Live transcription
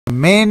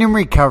Man in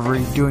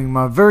recovery, doing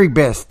my very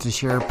best to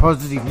share a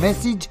positive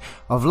message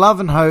of love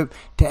and hope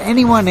to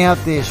anyone out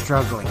there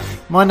struggling.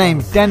 My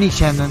name's Danny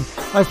Shannon.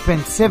 I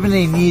spent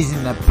 17 years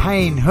in the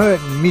pain,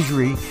 hurt and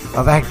misery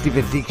of active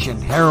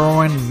addiction,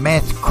 heroin,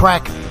 meth,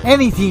 crack,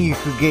 anything you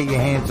could get your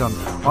hands on.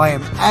 I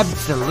am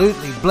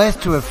absolutely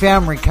blessed to have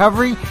found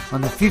recovery on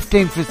the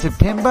 15th of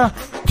September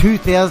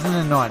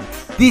 2009.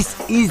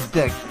 This is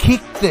the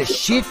Kick the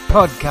Shit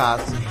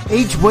podcast.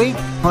 Each week,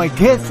 my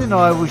guests and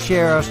I will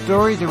share our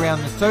stories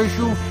around the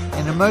social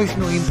and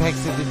emotional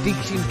impacts that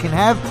addiction can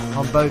have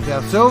on both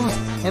ourselves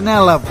and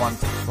our loved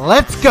ones.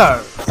 Let's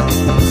go!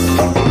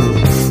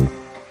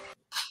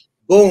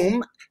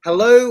 Boom.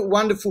 Hello,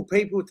 wonderful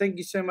people. Thank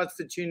you so much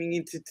for tuning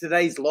into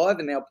today's live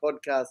and our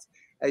podcast.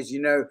 As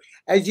you know,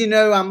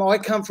 I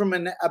come from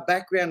a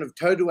background of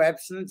total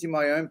abstinence in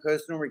my own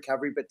personal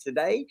recovery. But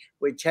today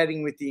we're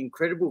chatting with the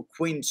incredible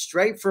Quinn,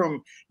 straight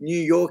from New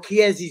York. He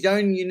has his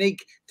own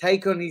unique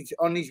take on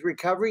his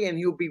recovery, and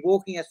he'll be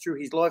walking us through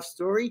his life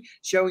story,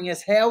 showing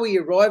us how he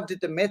arrived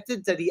at the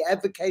methods that he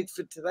advocates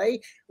for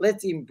today.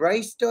 Let's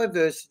embrace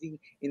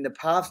diversity in the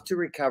path to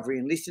recovery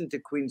and listen to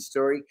Quinn's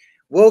story.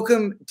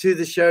 Welcome to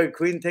the show,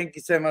 Quinn. Thank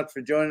you so much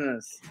for joining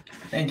us.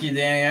 Thank you,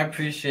 Danny. I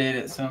appreciate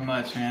it so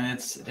much, man.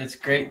 It's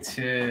great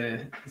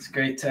to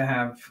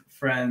have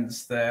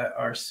friends that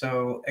are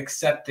so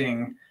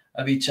accepting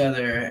of each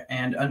other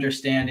and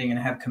understanding and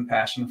have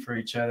compassion for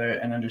each other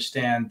and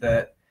understand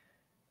that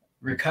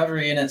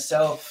recovery in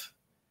itself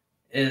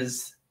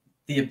is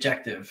the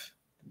objective.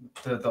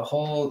 The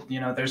whole,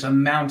 there's a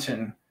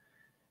mountain.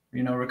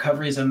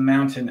 Recovery is a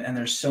mountain, and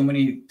there's so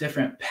many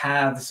different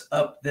paths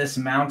up this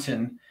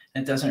mountain.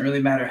 It doesn't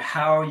really matter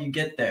how you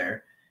get there.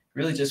 It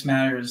really just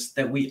matters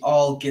that we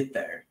all get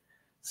there.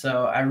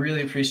 So I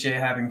really appreciate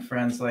having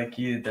friends like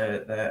you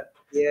that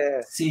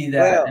see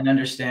that and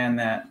understand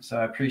that. So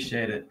I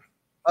appreciate it.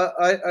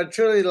 I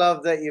truly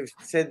love that you've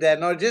said that.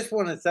 And I just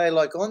want to say,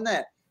 on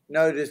that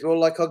note as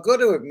well, I've got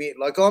to admit,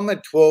 I'm a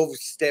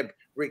 12-step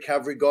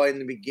recovery guy in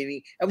the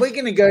beginning. And we're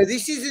going to go,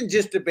 this isn't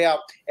just about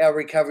our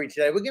recovery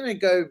today. We're going to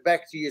go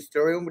back to your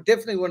story, and we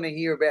definitely want to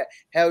hear about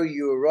how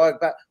you arrived.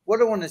 But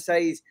what I want to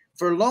say is,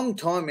 for a long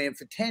time, man,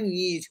 for 10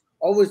 years,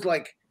 I was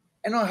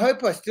and I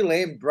hope I still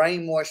am,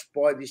 brainwashed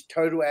by this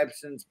total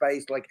abstinence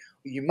base,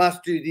 you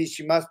must do this,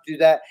 you must do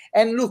that.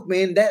 And look,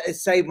 man, that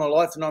has saved my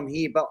life and I'm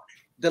here. But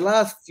the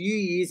last few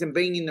years and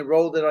being in the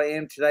role that I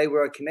am today,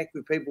 where I connect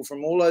with people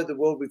from all over the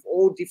world with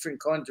all different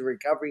kinds of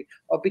recovery,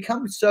 I've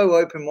become so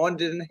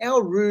open-minded. And how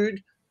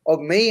rude of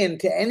me and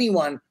to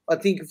anyone, I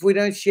think, if we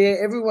don't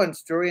share everyone's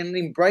story and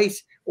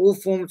embrace all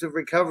forms of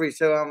recovery.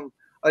 So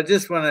I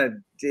just want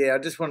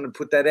to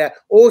put that out.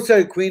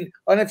 Also, Quinn,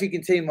 I don't know if you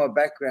can see my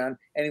background,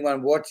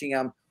 anyone watching,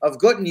 I've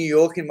got New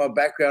York in my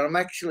background. I'm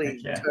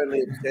actually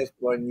totally obsessed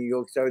by New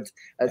York. So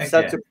it's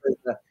such a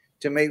pleasure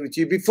to meet with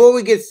you. Before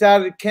we get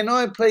started, can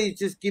I please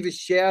just give a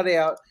shout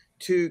out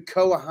to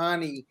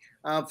Koahani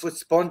for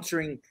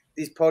sponsoring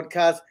this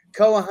podcast.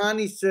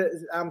 Koahani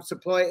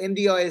supply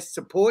NDIS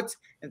supports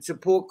and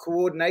support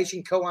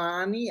coordination.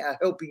 Koahani are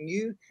helping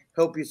you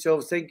help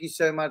yourselves. Thank you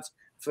so much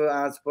for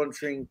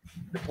sponsoring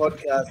the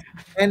podcast.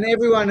 And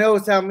everyone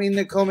else in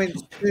the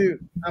comments too.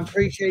 I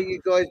appreciate you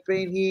guys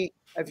being here.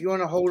 If you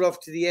want to hold off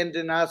to the end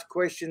and ask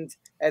questions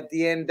at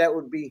the end, that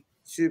would be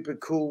super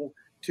cool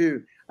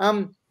too.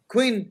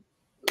 Quinn,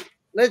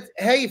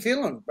 how you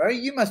feeling, bro?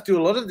 You must do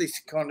a lot of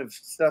this kind of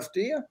stuff,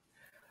 do you?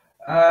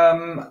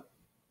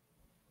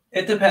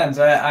 It depends.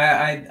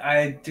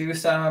 I do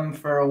some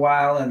for a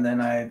while, and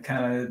then I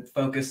kind of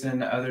focus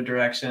in other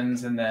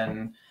directions, and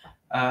then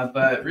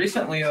but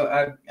recently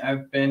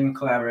I've been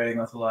collaborating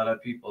with a lot of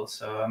people,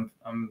 so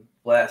I'm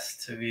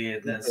blessed to be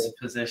in this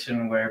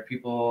position where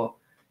people,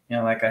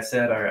 like I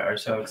said, are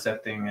so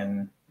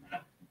accepting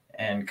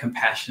and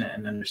compassionate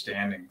and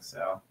understanding.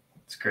 So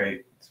it's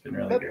great. It's been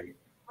really great.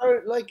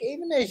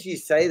 Even as you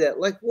say that,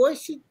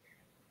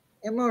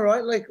 am I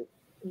right?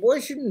 Why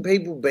shouldn't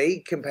people be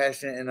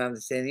compassionate and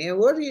understanding?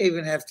 Why do you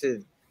even have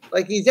to,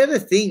 is that a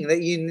thing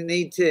that you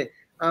need to,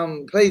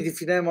 please, if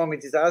you don't mind me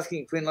just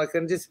asking, Quinn,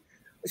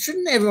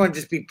 shouldn't everyone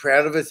just be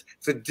proud of us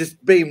for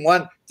just being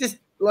one? Just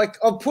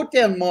I'll put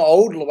down my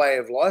old way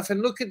of life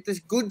and look at this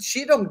good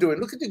shit I'm doing.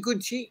 Look at the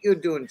good shit you're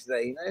doing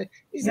today.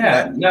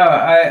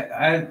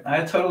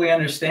 I totally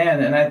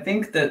understand. And I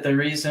think that the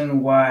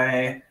reason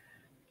why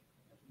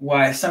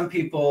some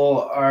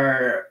people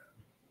are,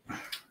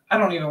 I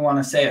don't even want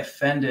to say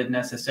offended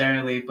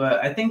necessarily, but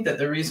I think that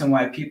the reason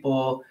why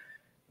people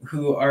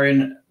who are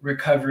in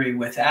recovery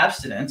with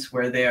abstinence,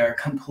 where they are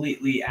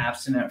completely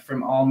abstinent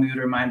from all mood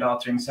or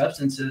mind-altering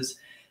substances,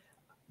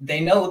 they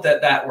know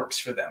that works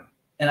for them.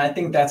 And I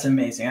think that's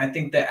amazing. I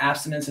think that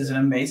abstinence is an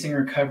amazing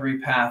recovery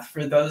path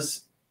for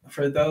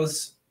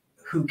those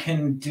who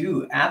can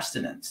do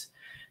abstinence,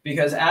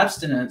 because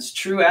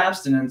true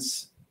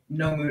abstinence,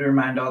 no mood or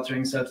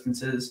mind-altering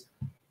substances,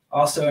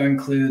 also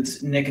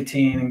includes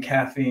nicotine and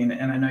caffeine.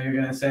 And I know you're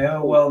going to say,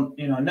 oh, well,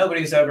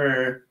 nobody's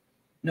ever,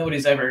 done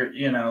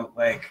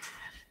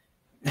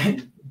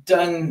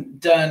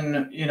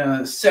done you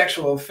know,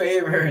 sexual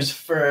favors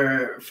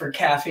for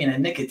caffeine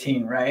and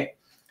nicotine, right?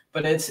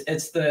 But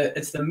it's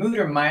the mood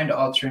or mind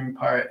altering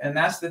part. And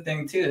that's the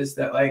thing too, is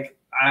that like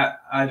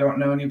I don't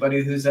know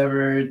anybody who's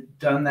ever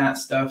done that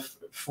stuff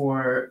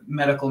for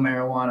medical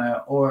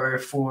marijuana or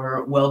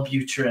for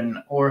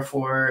Wellbutrin or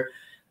for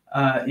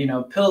you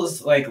know,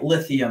 pills like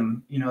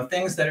lithium, you know,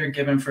 things that are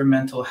given for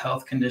mental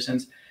health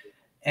conditions.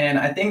 And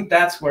I think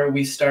that's where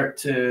we start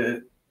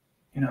to,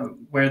 you know,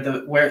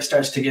 where it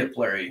starts to get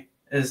blurry,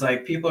 is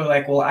like people are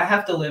like, well, I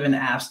have to live in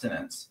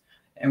abstinence.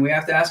 And we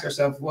have to ask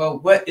ourselves, well,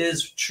 what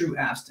is true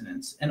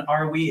abstinence? And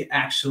are we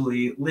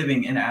actually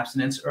living in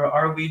abstinence, or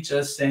are we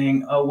just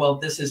saying, oh, well,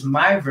 this is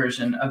my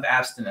version of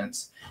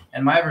abstinence.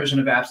 And my version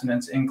of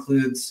abstinence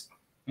includes,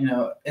 you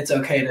know, it's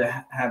okay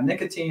to have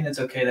nicotine. It's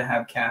okay to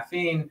have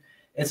caffeine.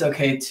 It's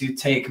okay to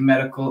take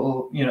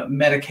medical, you know,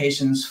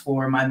 medications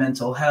for my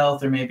mental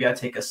health, or maybe I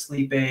take a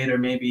sleep aid, or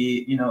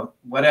maybe, you know,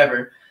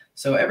 whatever.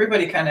 So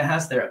everybody kind of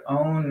has their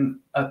own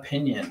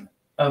opinion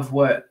of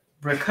what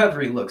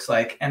recovery looks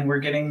like. And we're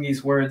getting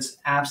these words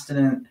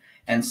abstinent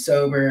and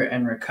sober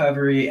and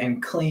recovery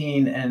and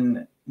clean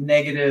and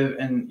negative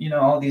and, you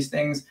know, all these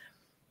things.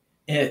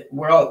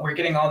 We're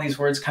getting all these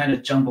words kind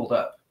of jumbled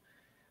up.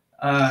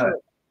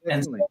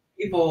 And so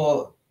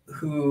people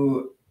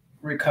who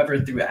recover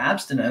through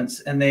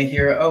abstinence and they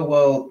hear, oh,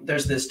 well,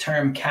 there's this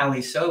term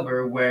Cali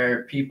sober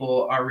where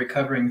people are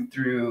recovering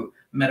through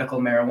medical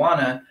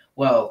marijuana.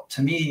 Well,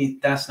 to me,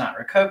 that's not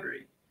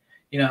recovery.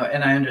 You know,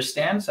 and I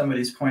understand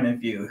somebody's point of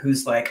view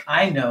who's like,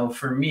 I know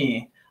for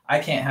me, I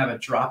can't have a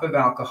drop of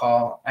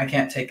alcohol. I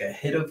can't take a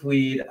hit of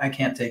weed. I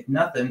can't take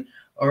nothing,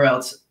 or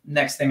else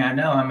next thing I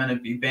know, I'm going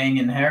to be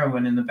banging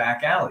heroin in the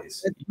back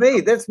alleys. That's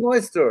me. That's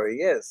my story.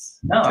 Yes.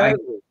 No,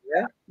 totally.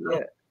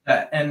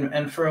 Yeah.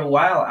 And for a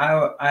while,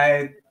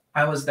 I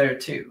was there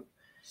too.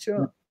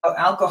 Sure.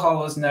 Alcohol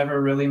was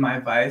never really my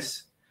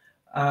vice.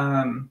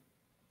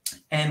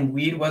 And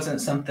weed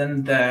wasn't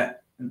something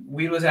that,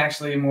 weed was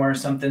actually more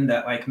something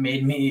that like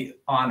made me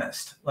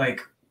honest.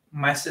 Like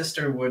my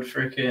sister would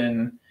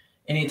freaking,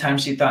 anytime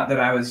she thought that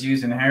I was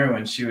using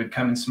heroin, she would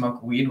come and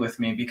smoke weed with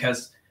me,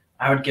 because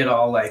I would get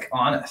all like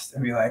honest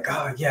and be like,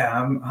 oh yeah,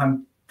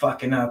 I'm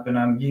fucking up and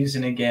I'm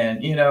using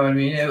again. You know what I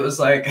mean? It was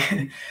like,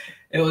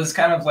 it was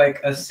kind of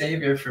like a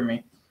savior for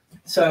me.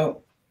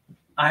 So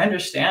I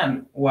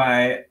understand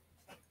why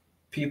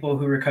people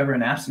who recover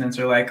in abstinence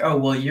are like, oh,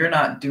 well, you're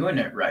not doing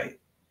it right.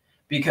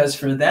 Because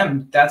for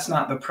them, that's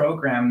not the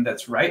program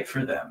that's right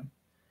for them,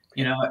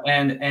 you know.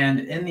 And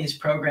in these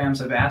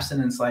programs of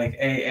abstinence like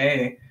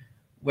AA,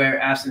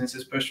 where abstinence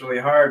is pushed really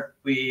hard,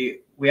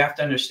 we have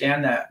to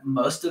understand that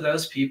most of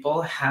those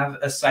people have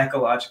a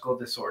psychological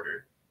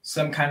disorder,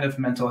 some kind of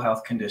mental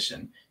health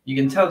condition. You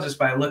can tell just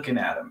by looking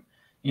at them.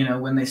 You know,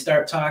 when they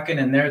start talking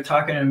and they're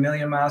talking a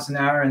million miles an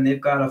hour and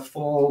they've got a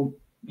full,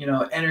 you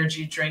know,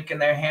 energy drink in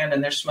their hand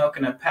and they're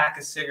smoking a pack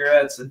of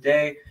cigarettes a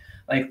day,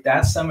 like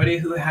that's somebody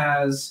who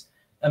has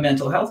a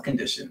mental health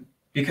condition,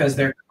 because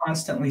they're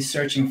constantly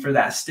searching for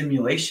that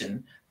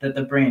stimulation that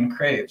the brain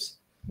craves.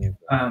 Yeah.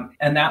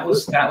 And that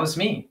was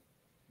me.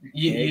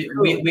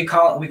 We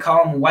call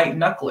them white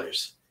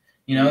knucklers.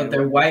 You know,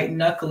 they're white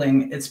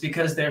knuckling. It's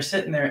because they're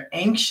sitting there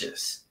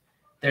anxious.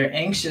 They're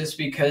anxious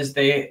because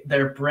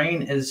their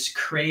brain is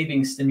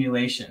craving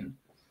stimulation.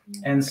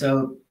 And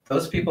so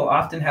those people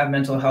often have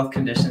mental health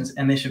conditions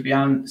and they should be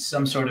on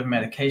some sort of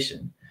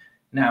medication.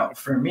 Now,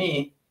 for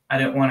me, I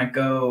didn't want to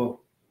go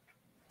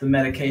the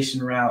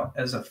medication route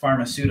as a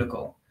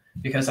pharmaceutical,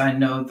 because I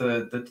know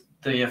the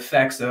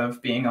effects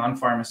of being on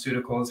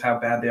pharmaceuticals, how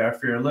bad they are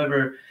for your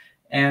liver.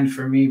 And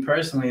for me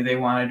personally, they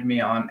wanted me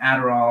on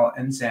Adderall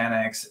and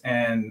Xanax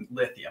and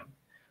lithium,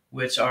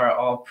 which are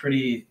all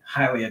pretty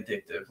highly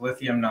addictive.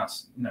 Lithium, not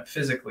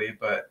physically,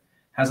 but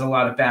has a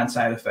lot of bad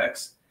side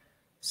effects.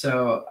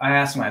 So I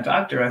asked my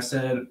doctor, I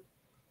said,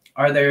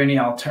 are there any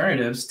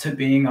alternatives to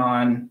being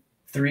on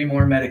 3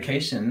 more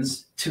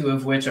medications, 2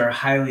 of which are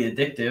highly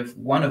addictive,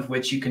 1 of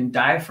which you can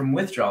die from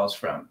withdrawals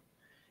from?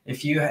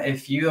 If you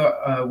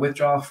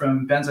withdraw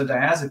from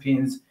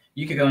benzodiazepines,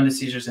 you could go into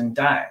seizures and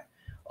die.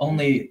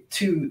 Only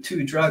two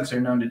drugs are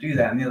known to do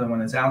that, and the other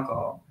one is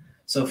alcohol.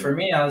 So for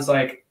me, I was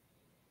like,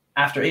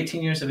 after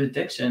 18 years of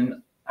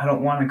addiction, I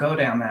don't want to go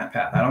down that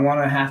path. I don't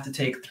want to have to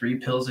take 3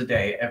 pills a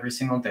day every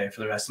single day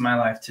for the rest of my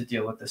life to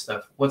deal with this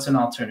stuff. What's an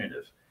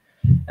alternative?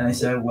 And they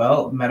said,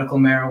 well, medical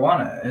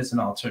marijuana is an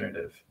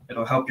alternative.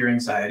 It'll help your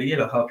anxiety.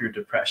 It'll help your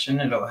depression.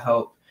 It'll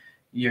help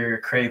your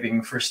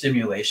craving for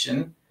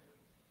stimulation.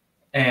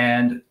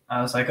 And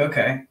I was like,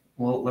 okay,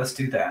 well, let's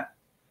do that.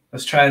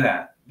 Let's try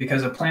that,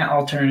 because a plant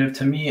alternative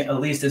to me at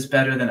least is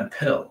better than a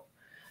pill.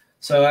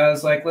 So I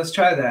was like, let's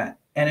try that.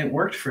 And it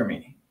worked for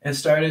me. It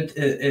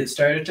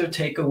started to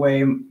take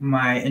away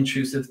my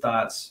intrusive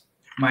thoughts,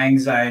 my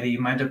anxiety,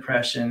 my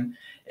depression.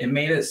 It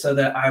made it so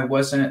that I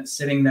wasn't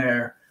sitting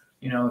there,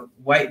 you know,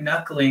 white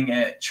knuckling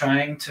it,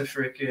 trying to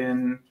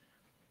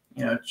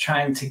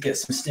get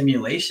some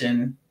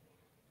stimulation,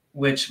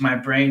 which my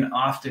brain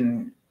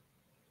often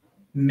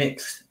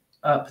mixed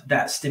up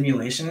that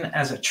stimulation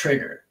as a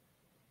trigger,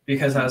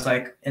 because I was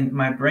like, in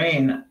my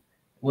brain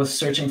was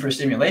searching for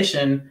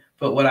stimulation.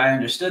 But what I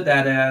understood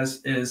that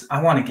as is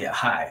I want to get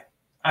high.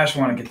 I just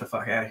want to get the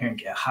fuck out of here and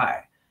get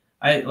high.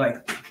 I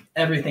like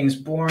everything's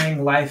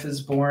boring. Life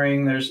is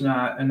boring. There's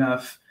not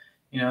enough,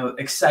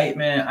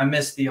 excitement. I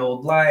miss the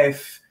old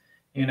life.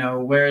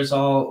 Where's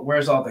all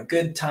the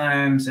good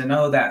times and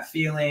that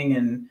feeling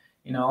and,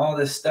 all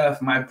this stuff.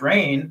 My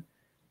brain,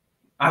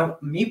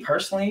 me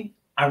personally,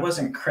 I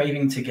wasn't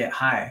craving to get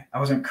high. I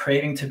wasn't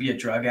craving to be a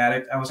drug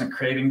addict. I wasn't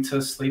craving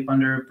to sleep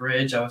under a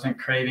bridge. I wasn't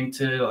craving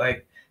to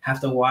like have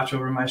to watch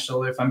over my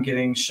shoulder if I'm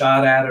getting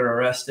shot at or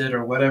arrested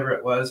or whatever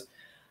it was.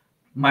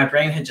 My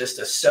brain had just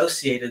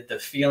associated the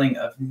feeling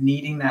of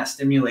needing that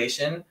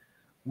stimulation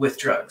with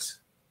drugs.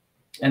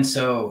 And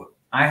so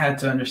I had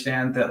to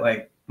understand that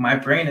like my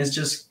brain is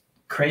just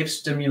craves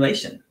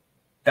stimulation.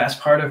 That's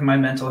part of my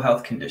mental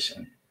health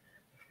condition.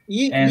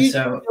 You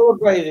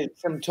celebrated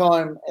some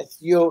time at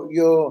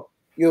your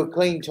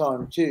clean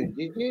time too,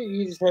 did you?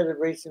 You just had a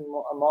recent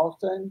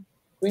milestone,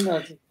 Quinn. I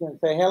was just going to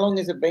say, how long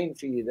has it been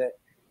for you that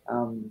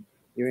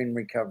you're in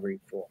recovery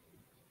for?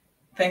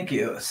 Thank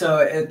you. So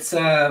it's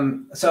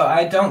so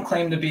I don't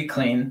claim to be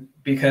clean,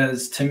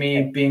 because to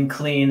me being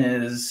clean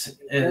is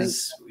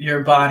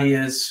your body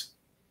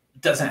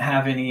doesn't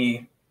have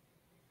any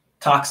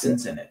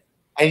toxins in it.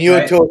 And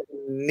you're talking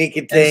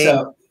nicotine.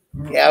 So,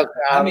 alcohol.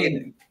 I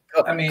mean,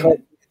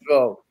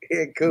 well,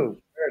 yeah, cool.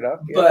 Fair enough.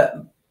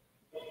 Yeah.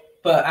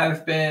 But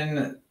I've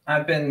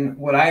been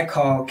what I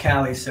call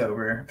Cali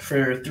sober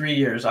for 3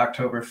 years,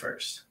 October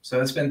 1st.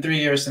 So it's been 3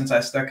 years since I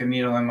stuck a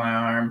needle in my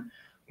arm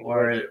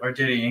or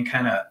did any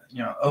kind of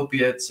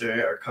opiates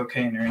or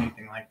cocaine or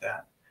anything like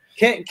that.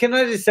 Can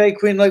I just say,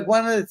 Quinn, like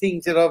one of the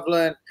things that I've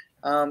learned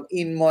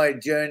in my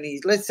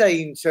journeys, let's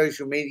say in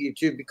social media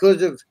too,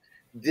 because of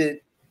the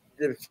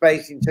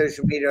space in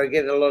social media, I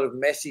get a lot of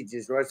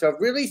messages, right? So I've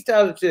really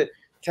started to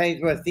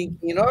change my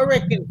thinking, and I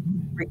reckon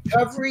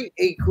recovery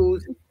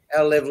equals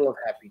our level of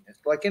happiness.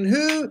 Like, and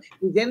who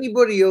is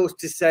anybody else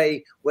to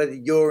say whether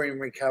you're in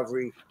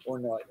recovery or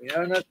not?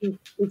 And I think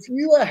if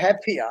you are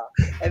happier,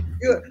 and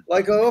you're,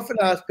 like I often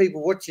ask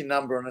people, what's your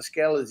number on a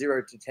scale of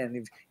 0 to 10?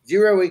 If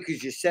 0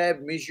 equals you're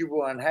sad,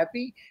 miserable,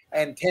 unhappy,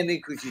 and 10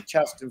 equals you're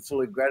chuffed and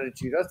full of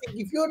gratitude. I think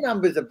if your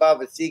number's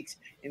above a 6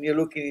 and you're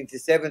looking into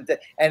 7,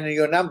 and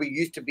your number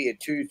used to be a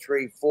 2,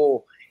 3,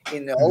 4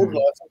 in the old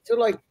life, I feel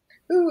like,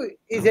 who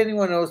is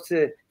anyone else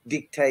to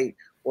dictate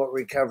what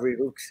recovery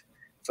looks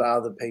for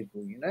other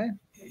people,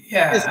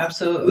 Yeah,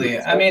 absolutely.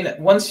 I mean,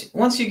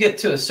 once you get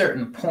to a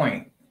certain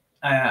point,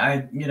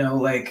 I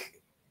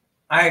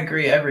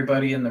agree,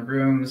 everybody in the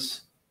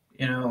rooms,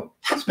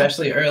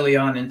 especially early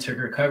on into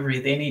recovery,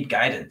 they need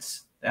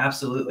guidance.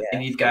 Absolutely. They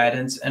need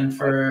guidance. And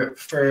for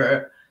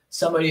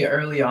somebody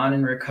early on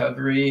in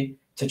recovery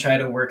to try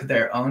to work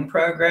their own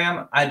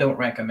program, I don't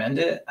recommend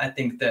it. I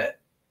think that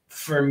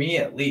for me,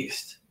 at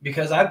least,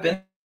 because I've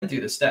been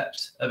through the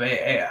steps of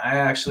AA, I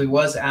actually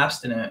was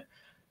abstinent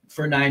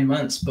for 9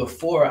 months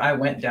before I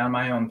went down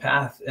my own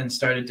path and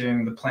started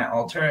doing the plant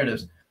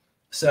alternatives.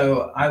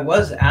 So I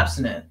was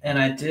abstinent, and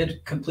I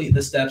did complete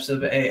the steps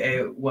of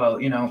AA. Well,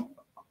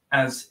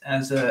 as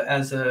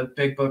a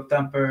big book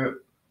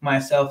thumper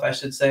myself, I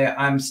should say,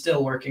 I'm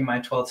still working my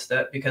 12th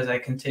step because I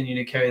continue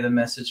to carry the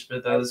message for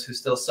those who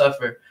still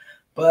suffer.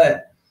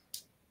 But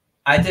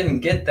I didn't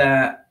get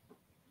that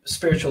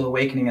spiritual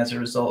awakening as a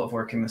result of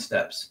working the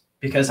steps,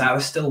 because I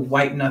was still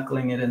white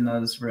knuckling it in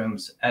those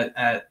rooms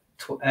at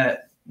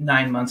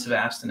 9 months of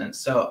abstinence.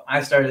 So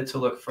I started to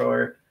look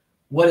for,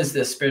 what is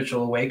this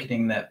spiritual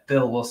awakening that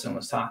Bill Wilson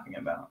was talking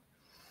about?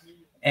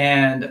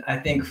 And I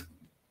think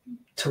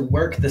to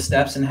work the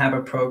steps and have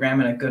a program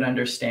and a good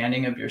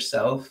understanding of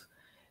yourself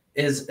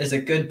is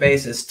a good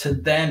basis to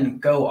then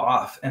go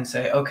off and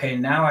say, okay,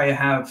 now I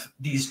have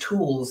these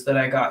tools that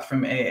I got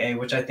from AA,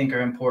 which I think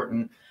are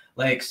important,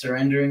 like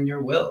surrendering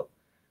your will,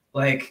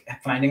 like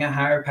finding a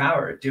higher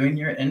power, doing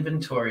your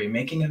inventory,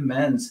 making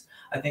amends.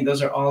 I think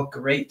those are all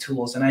great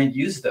tools, and I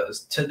use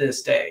those to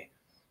this day.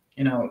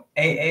 AA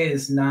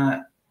is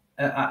not,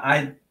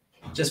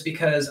 just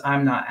because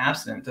I'm not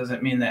abstinent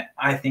doesn't mean that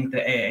I think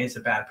that AA is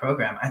a bad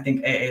program. I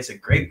think AA is a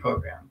great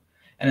program.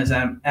 And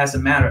as a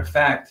matter of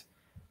fact,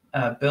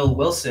 Bill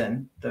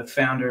Wilson, the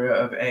founder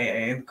of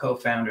AA, the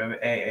co-founder of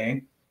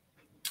AA,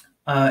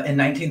 in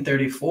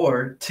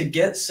 1934, to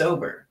get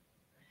sober,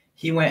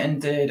 he went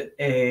and did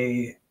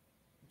a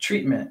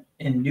treatment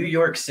in New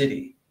York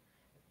City.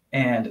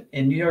 And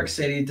in New York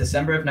City,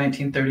 December of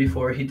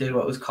 1934, he did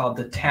what was called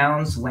the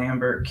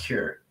Townes-Lambert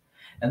cure.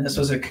 And this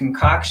was a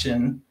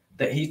concoction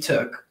that he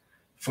took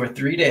for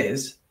 3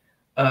 days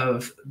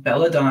of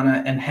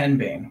belladonna and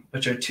henbane,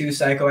 which are 2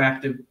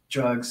 psychoactive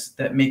drugs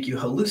that make you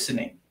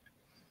hallucinate.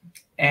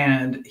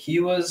 And he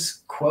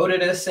was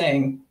quoted as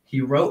saying,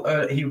 he wrote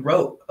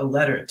a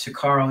letter to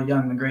Carl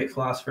Jung, the great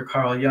philosopher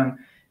Carl Jung,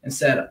 and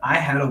said, I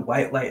had a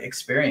white light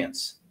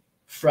experience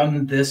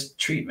from this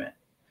treatment.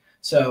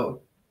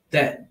 So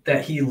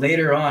that he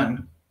later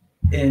on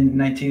in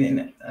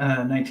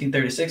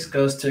 1936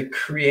 goes to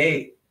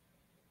create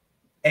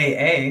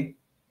AA,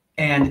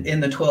 and in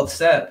the 12th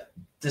step,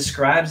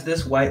 describes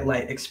this white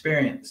light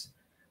experience.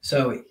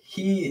 So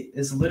he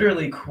is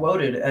literally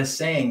quoted as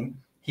saying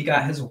he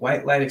got his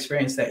white light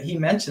experience that he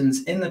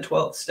mentions in the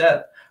 12th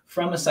step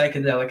from a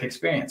psychedelic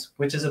experience,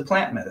 which is a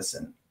plant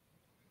medicine.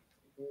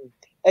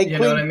 Hey, you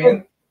Quinn, know what I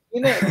mean?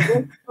 You know,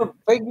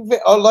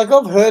 like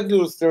I've heard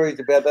little stories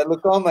about that.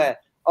 Look, I'm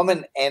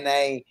an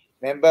NA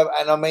member,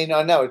 and I mean,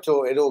 I know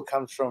it all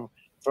comes from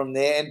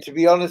there. And to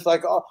be honest,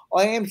 like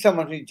I am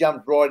someone who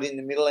jumped right in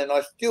the middle, and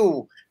I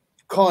still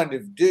kind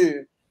of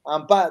do.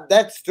 But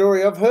that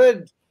story, I've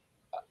heard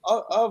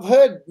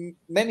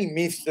many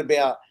myths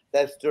about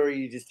that story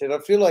you just said. I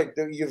feel like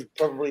you've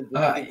probably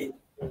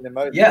the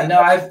most. Yeah,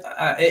 no,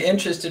 it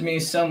interested me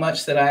so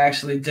much that I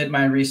actually did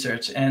my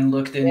research and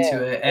looked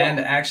into it, and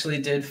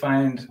actually did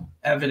find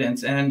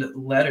evidence and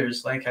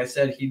letters. Like I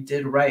said, he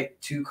did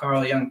write to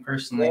Carl Jung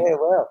personally. Yeah,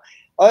 well,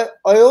 I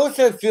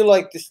also feel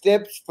like the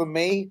steps for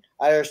me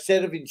are a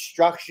set of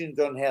instructions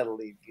on how to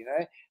live, you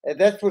know, and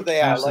that's what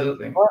they are.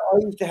 Absolutely. Like I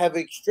used to have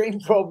extreme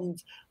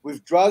problems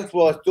with drugs.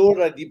 Well, I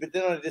thought I did, but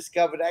then I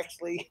discovered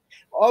actually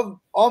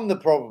I'm the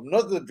problem,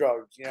 not the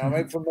drugs. You know, I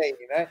mean, for me,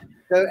 you know.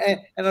 So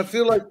and I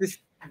feel like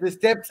the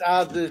steps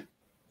are the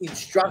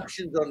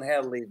instructions on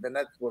how to live, and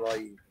that's what I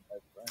use.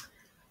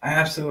 I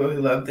absolutely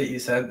love that you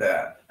said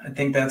that. I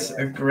think that's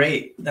a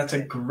great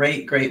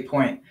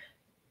point.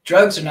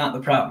 Drugs are not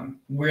the problem.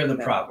 We're the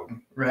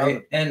problem,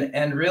 right?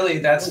 And really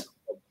that's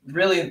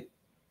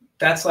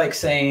like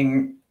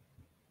saying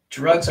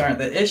drugs aren't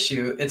the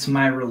issue. It's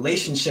my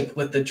relationship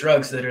with the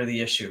drugs that are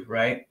the issue,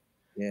 right?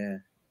 Yeah.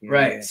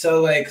 Right. Yeah.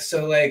 So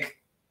like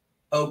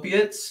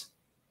opiates,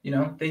 you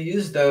know, they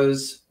use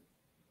those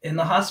in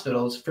the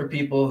hospitals for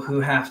people who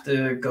have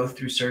to go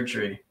through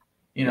surgery,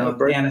 you know,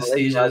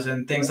 anesthesias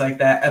and things like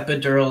that,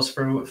 epidurals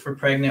for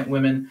pregnant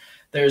women.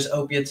 There's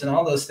opiates and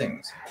all those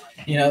things,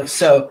 you know.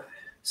 So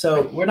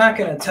we're not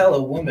going to tell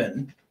a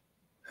woman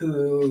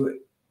who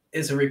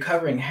is a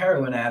recovering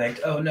heroin addict,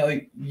 oh no,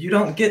 you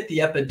don't get the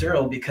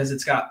epidural because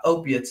it's got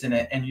opiates in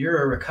it and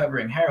you're a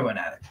recovering heroin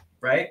addict,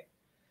 right?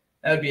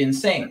 That would be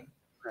insane.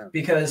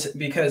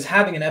 Because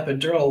having an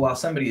epidural while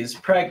somebody is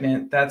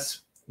pregnant,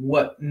 that's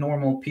what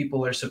normal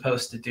people are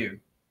supposed to do,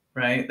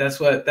 right? That's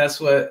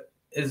what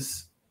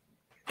is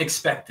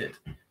expected.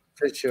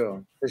 For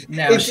sure.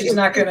 Now she's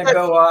not going to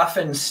go off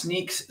and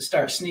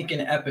start sneaking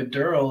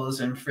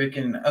epidurals and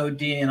freaking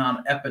ODing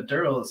on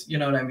epidurals. You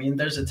know what I mean?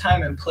 There's a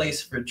time and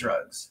place for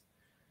drugs.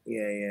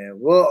 Yeah.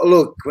 Well,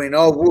 look, Quinn,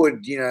 I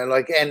would, you know,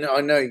 like, and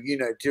I know, you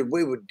know, too,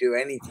 we would do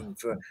anything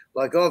for,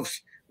 like,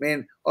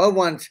 I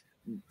once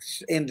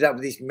ended up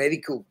with this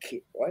medical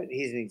kit, right?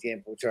 Here's an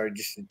example. Sorry,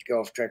 just to go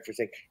off track for a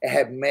sec. It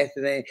had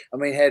methadone.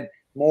 It had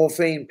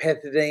morphine,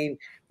 pethidine,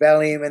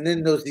 Valium, and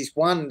then there was this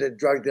one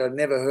drug that I'd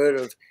never heard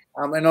of.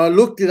 And I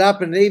looked it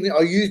up, and even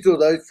I used all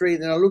those three.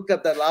 Then I looked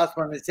up that last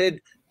one. It said,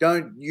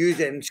 "Don't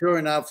use it." And sure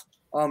enough,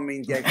 I'm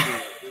injecting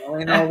it. You know?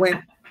 And I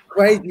went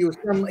crazy. It was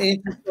some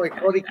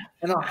antipsychotic,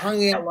 and I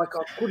hung out like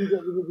I couldn't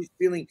get rid of this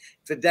feeling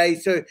for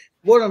days. So,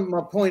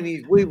 my point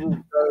is, we will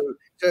go.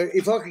 So,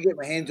 if I could get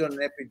my hands on an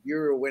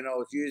epidural when I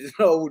was using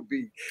it, I would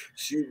be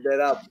shooting that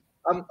up.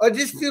 I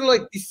just feel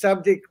like this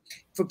subject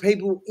for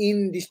people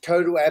in this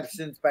total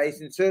abstinence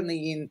space, and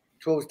certainly in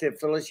 12-step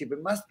fellowship,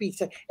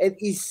 it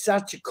is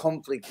such a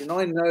conflict. And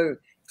I know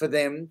for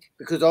them,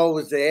 because I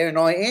was there and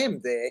I am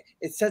there,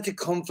 it's such a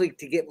conflict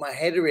to get my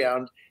head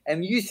around.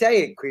 And you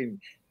say it, Quinn,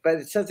 but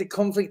it's such a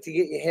conflict to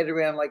get your head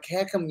around, like,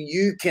 how come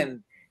you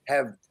can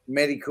have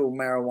medical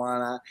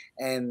marijuana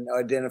and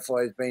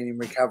identify as being in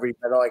recovery,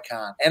 but I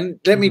can't? And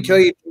let me tell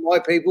you, to my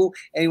people,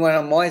 anyone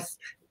on my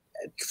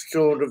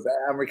sort of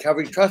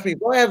recovery, trust me, if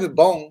I have a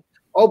bong,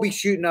 I'll be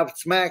shooting up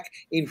smack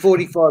in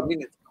 45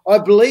 minutes. I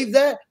believe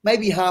that,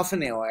 maybe half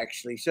an hour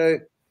actually. So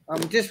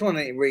just want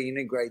to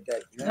reintegrate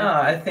that. You know? No,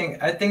 I think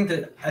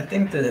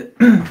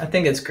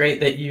it's great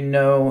that you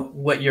know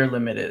what your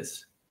limit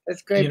is.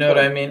 That's great. You know what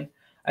I mean?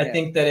 I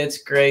think that it's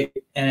great,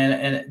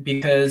 and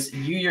because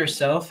you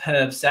yourself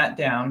have sat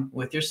down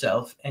with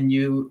yourself and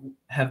you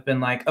have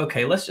been like,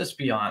 okay, let's just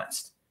be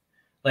honest.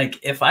 Like,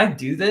 if I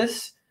do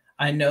this,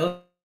 I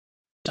know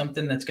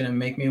something that's going to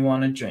make me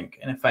want to drink.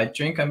 And if I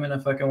drink, I'm going to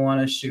fucking want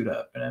to shoot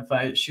up. And if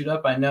I shoot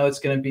up, I know it's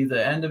going to be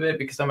the end of it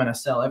because I'm going to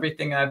sell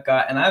everything I've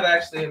got. And I've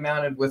actually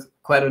amounted with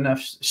quite enough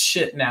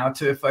shit now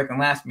to fucking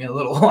last me a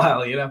little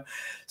while, you know?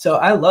 So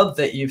I love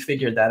that you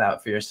figured that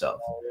out for yourself.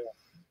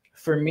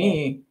 For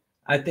me,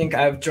 I think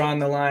I've drawn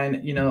the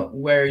line, you know,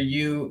 where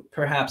you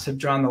perhaps have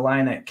drawn the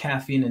line at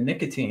caffeine and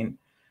nicotine.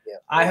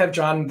 I have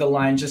drawn the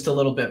line just a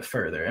little bit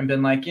further and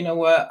been like, you know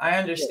what? I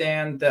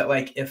understand that,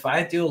 like, if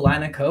I do a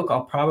line of Coke,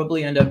 I'll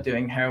probably end up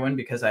doing heroin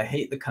because I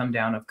hate the come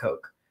down of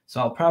Coke. So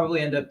I'll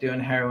probably end up doing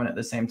heroin at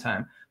the same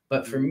time.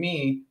 But for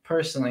me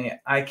personally,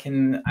 I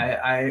can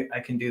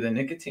do the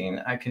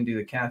nicotine, I can do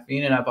the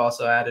caffeine, and I've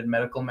also added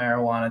medical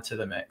marijuana to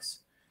the mix.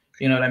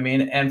 You know what I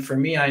mean? And for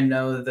me, I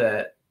know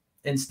that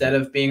instead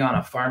of being on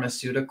a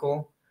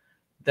pharmaceutical,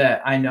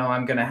 that I know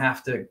I'm going to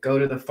have to go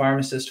to the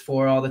pharmacist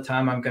for all the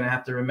time. I'm going to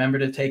have to remember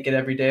to take it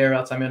every day, or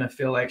else I'm going to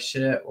feel like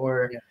shit.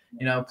 Or,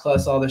 you know,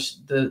 plus all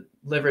the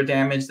liver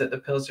damage that the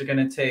pills are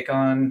going to take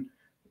on,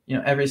 you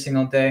know, every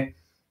single day.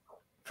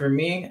 For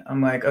me,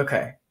 I'm like,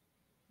 okay,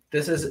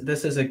 this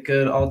is a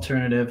good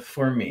alternative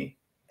for me.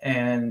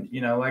 And, you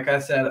know, like I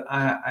said,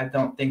 I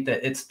don't think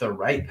that it's the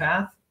right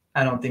path.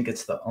 I don't think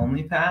it's the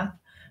only path.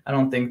 I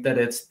don't think that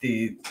it's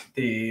the,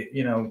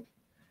 you know,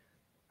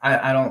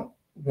 I don't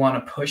want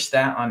to push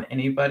that on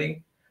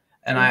anybody.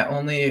 And I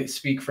only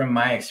speak from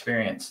my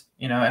experience,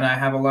 you know, and I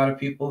have a lot of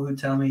people who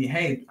tell me,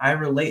 hey, I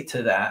relate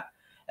to that.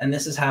 And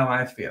this is how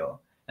I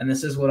feel. And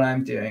this is what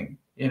I'm doing,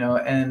 you know,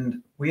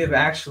 and we have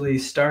actually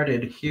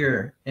started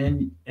here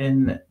in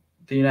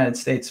the United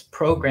States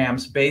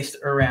programs based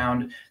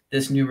around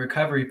this new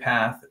recovery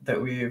path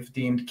that we've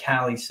deemed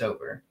Cali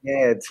sober.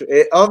 Yeah,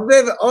 I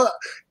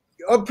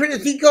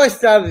think I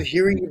started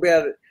hearing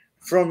about it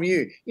from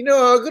you. You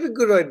know, I got a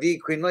good idea,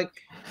 Quinn. Like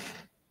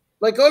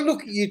I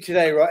look at you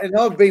today, right? And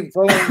I've been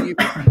following you.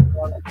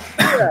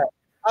 You're an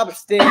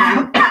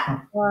upstanding,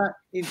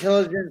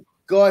 intelligent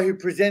guy who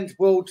presents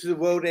well to the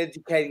world,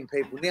 educating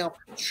people. Now,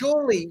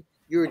 surely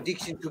your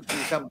addiction took you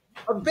some.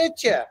 I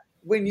bet you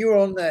when you were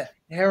on the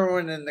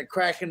heroin and the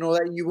crack and all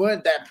that, you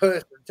weren't that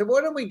person. So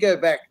why don't we go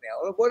back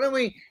now? Why don't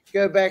we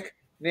go back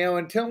now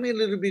and tell me a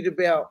little bit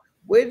about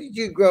where did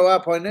you grow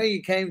up? I know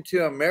you came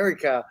to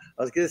America.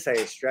 I was going to say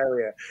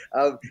Australia.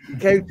 You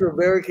came to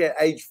America at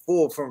age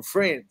 4 from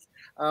France.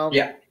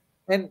 Yeah.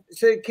 And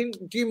so,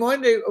 do you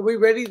mind? Are we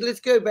ready? Let's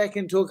go back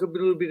and talk a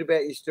little bit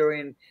about your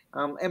story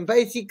and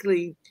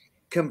basically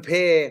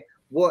compare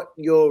what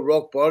your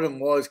rock bottom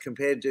was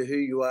compared to who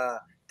you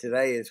are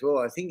today as well.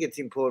 I think it's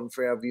important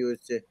for our viewers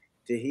to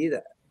hear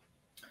that.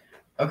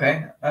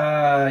 Okay.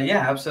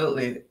 Yeah,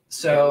 absolutely.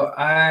 So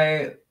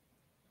I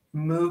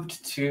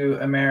moved to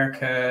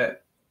America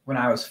when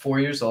I was 4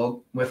 years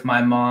old with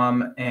my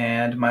mom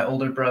and my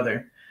older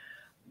brother.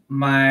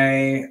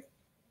 My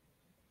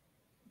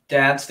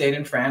dad stayed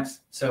in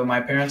France, so my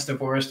parents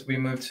divorced. We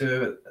moved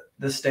to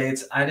the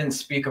States. I didn't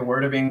speak a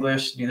word of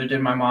English. Neither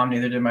did my mom,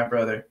 neither did my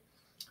brother.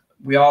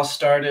 We all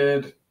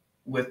started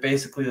with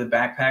basically the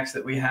backpacks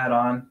that we had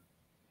on,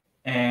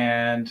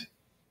 and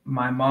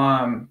my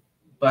mom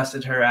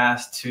busted her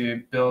ass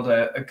to build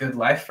a good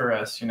life for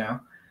us, you know.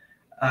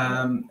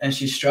 And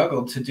she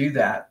struggled to do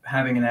that,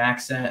 having an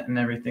accent and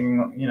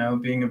everything, you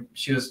know,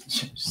 she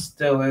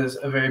still is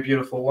a very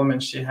beautiful woman.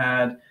 She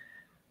had,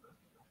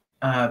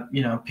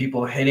 you know,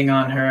 people hitting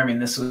on her. I mean,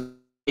 this was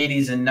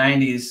 80s and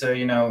 90s. So,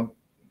 you know,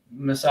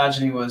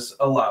 misogyny was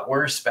a lot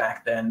worse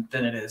back then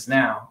than it is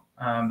now.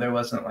 There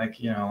wasn't like,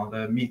 you know,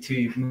 the Me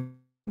Too,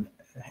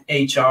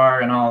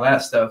 HR and all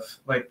that stuff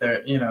like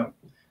there, you know,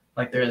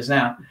 like there is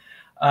now.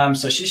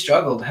 So she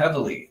struggled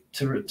heavily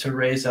to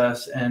raise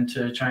us and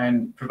to try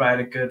and provide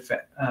a good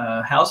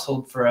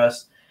household for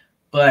us.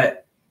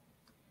 But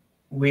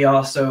we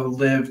also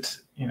lived,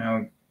 you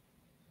know,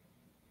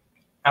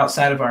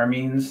 outside of our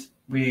means.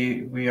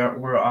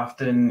 We're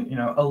often, you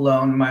know,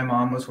 alone. My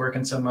mom was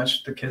working so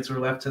much, the kids were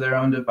left to their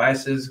own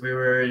devices. We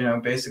were, you know,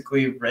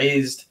 basically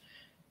raised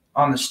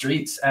on the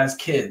streets as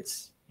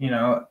kids, you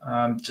know,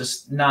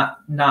 just not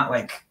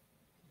like,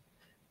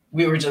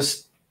 we were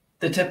just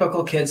the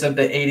typical kids of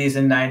the 80s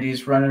and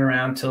 90s running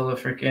around till the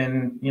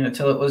freaking, you know,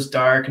 till it was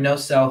dark, no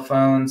cell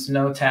phones,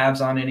 no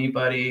tabs on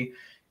anybody.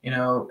 You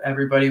know,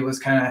 everybody was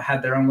kind of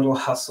had their own little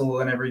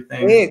hustle and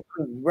everything. Yeah,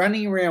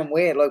 running around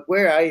where? Like,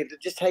 where are you?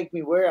 Just take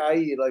me, where are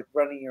you, like,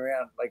 running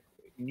around? Like,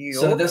 New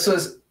York? So this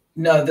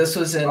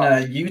was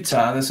in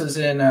Utah. This was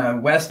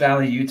in West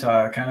Valley,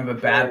 Utah, kind of a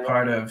bad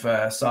part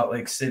of Salt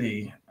Lake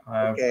City,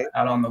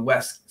 out on the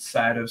west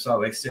side of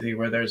Salt Lake City,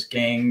 where there's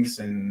gangs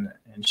and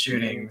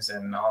shootings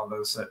and all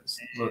those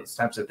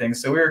types of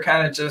things. So we were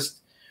kind of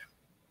just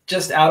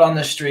out on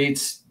the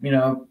streets, you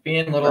know,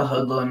 being little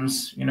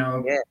hoodlums, you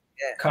know,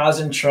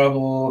 causing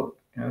trouble,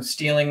 you know,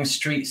 stealing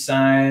street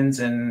signs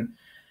and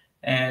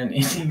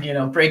you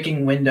know,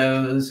 breaking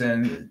windows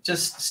and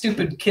just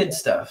stupid kid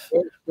stuff.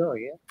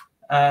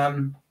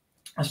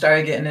 I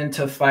started getting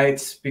into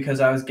fights because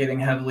I was getting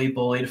heavily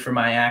bullied for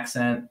my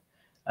accent.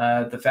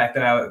 The fact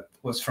that I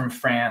was from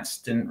France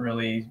didn't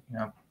really, you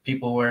know,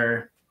 people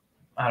were,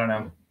 I don't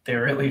know, they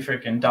really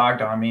freaking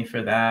dogged on me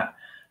for that.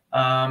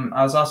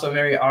 I was also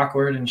very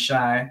awkward and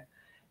shy.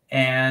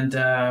 And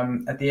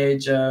at the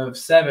age of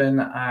 7,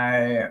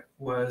 I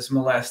was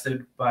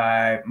molested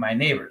by my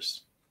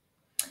neighbors.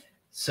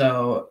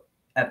 So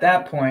at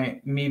that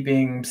point, me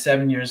being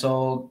 7 years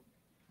old,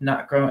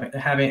 not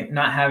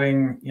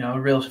having, you know,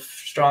 a real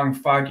strong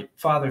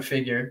father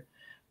figure,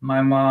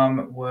 my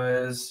mom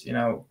was, you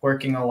know,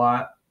 working a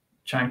lot,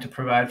 trying to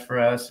provide for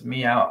us,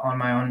 me out on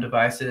my own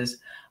devices.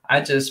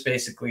 I just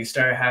basically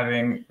started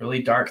having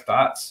really dark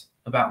thoughts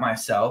about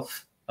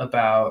myself,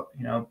 about,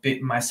 you know,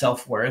 my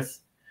self-worth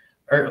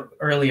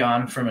early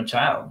on from a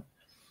child.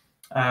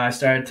 I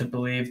started to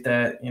believe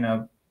that, you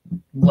know,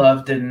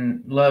 love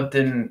didn't,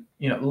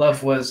 you know,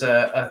 love was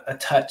a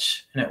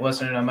touch and it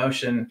wasn't an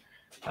emotion.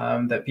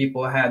 that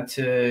people had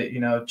to, you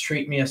know,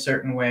 treat me a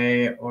certain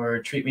way or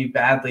treat me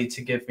badly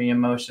to give me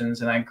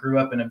emotions. And I grew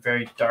up in a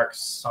very dark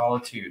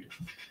solitude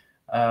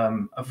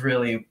of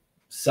really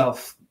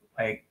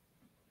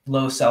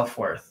low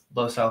self-worth,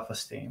 low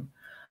self-esteem.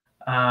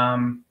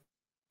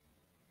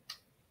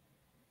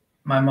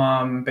 My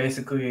mom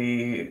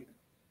basically,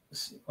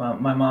 well,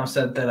 my mom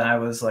said that I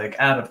was like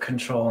out of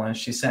control, and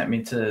she sent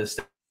me to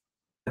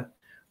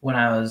when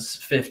I was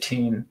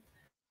 15.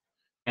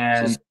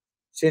 And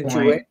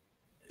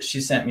she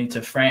sent me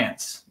to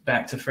France,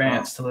 back to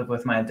France, to live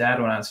with my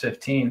dad when I was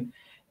 15.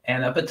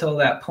 And up until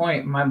that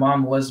point, my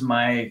mom was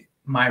my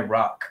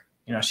rock.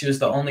 You know, she was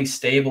the only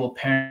stable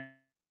parent.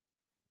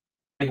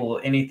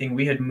 Anything,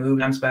 we had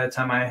moved by the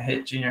time I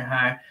hit junior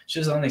high. She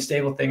was the only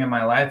stable thing in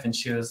my life, and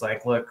she was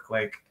like, look,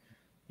 like,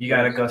 you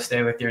got to go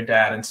stay with your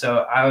dad. And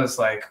so I was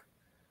like,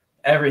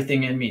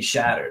 everything in me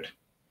shattered.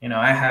 You know,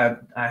 I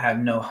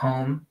had no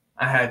home,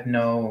 I had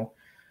no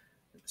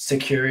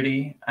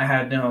security,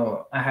 I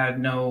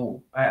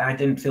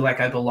didn't feel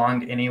like I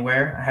belonged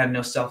anywhere. I had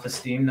no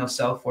self-esteem, no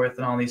self-worth,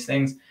 and all these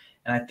things.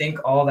 And I think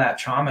all that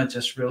trauma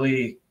just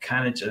really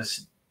kind of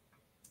just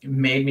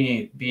made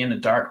me be in a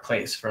dark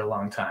place for a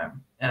long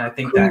time. And I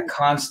think that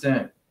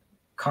constant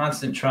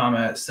trauma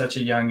at such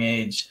a young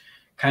age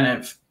kind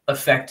of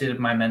affected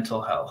my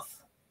mental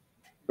health.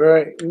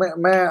 Right.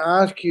 May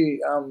I ask you,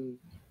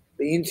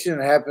 the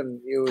incident happened,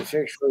 you were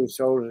sexually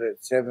assaulted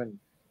at 7.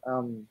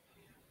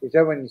 Is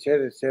that when you said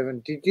at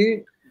 7? Did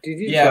you?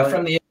 Yeah,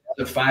 from the age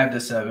of 5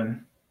 to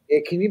 7. Yeah,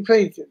 can you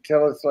please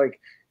tell us, like,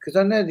 because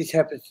I know this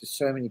happens to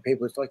so many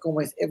people. It's like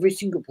almost every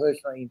single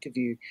person I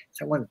interview,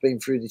 someone's been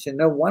through this, and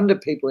no wonder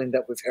people end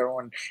up with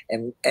heroin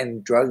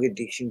and drug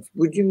addictions.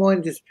 Would you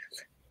mind just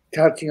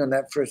touching on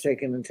that for a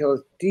second and tell us,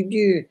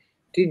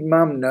 did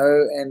Mum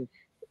know, and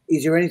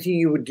is there anything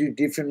you would do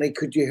differently?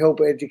 Could you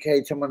help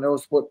educate someone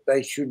else what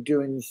they should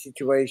do in this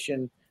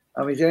situation?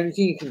 Is there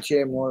anything you can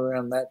share more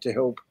around that to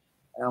help?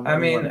 I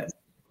mean,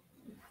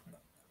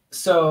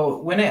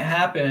 so when it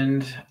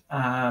happened,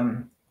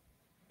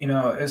 you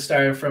know, it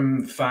started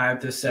from 5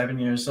 to 7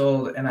 years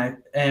old, and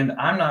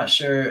I'm not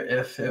sure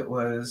if it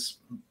was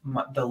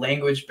the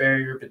language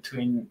barrier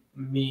between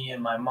me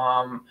and my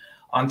mom,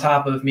 on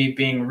top of me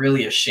being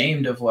really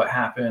ashamed of what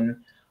happened,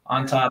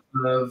 on top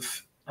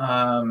of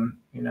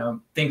you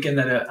know, thinking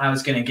that I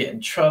was going to get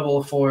in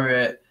trouble for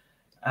it,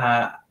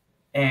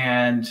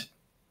 and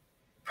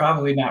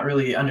probably not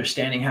really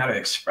understanding how to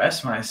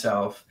express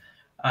myself.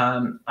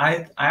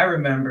 I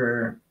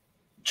remember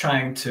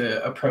trying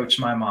to approach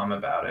my mom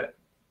about it,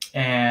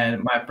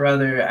 and my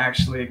brother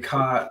actually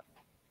caught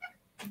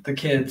the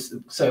kids.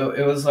 So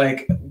it was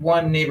like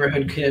one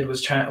neighborhood kid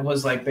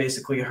was like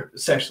basically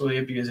sexually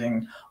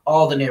abusing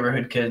all the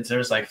neighborhood kids.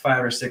 There's like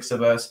 5 or 6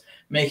 of us,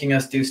 making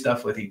us do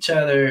stuff with each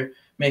other,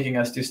 making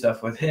us do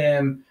stuff with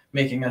him,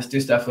 making us do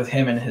stuff with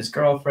him and his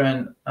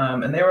girlfriend.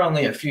 And they were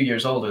only a few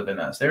years older than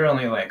us. They were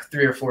only like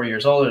 3 or 4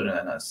 years older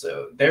than us.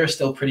 So they were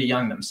still pretty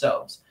young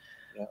themselves.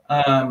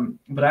 Yeah.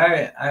 But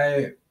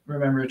I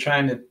remember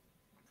trying to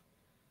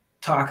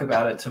talk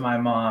about it to my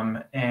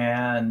mom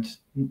and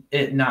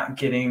it not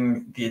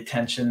getting the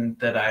attention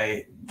that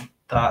I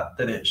thought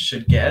that it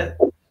should get.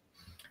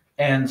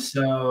 And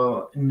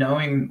so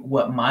knowing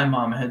what my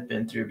mom had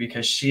been through,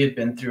 because she had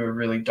been through a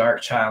really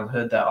dark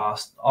childhood that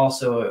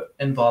also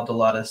involved a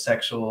lot of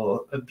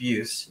sexual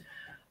abuse,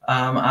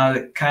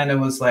 I kind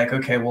of was like,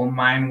 okay, well,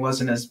 mine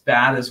wasn't as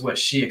bad as what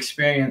she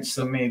experienced.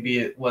 So maybe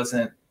it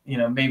wasn't, you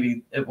know,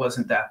 maybe it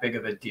wasn't that big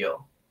of a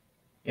deal,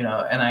 you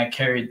know, and I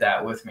carried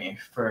that with me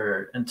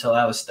until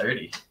I was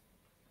 30.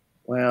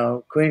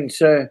 Wow, Quinn.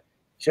 So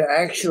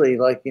actually,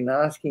 like, in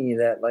asking you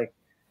that, like,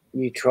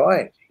 you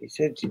tried. You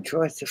said you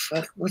tried. So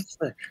fuck, what's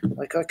the,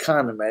 like, I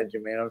can't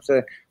imagine, man. I'm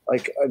so,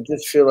 like, I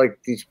just feel like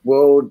this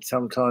world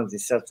sometimes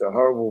is such a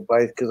horrible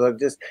place,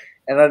 because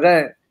and I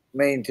don't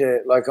mean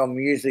to, like, I'm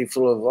usually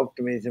full of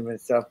optimism and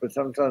stuff, but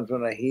sometimes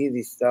when I hear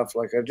this stuff,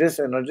 like, I just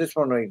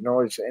want to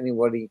acknowledge for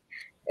anybody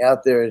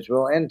out there as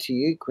well, and to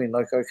you, Quinn,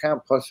 like, I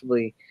can't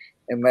possibly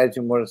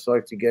imagine what it's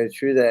like to go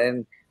through that.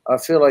 And I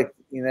feel like,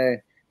 you know,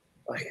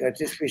 like, I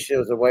just wish there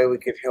was a way we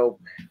could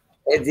help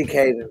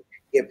educate and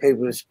get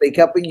people to speak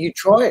up. But you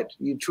tried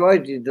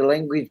the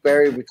language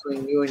barrier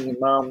between you and your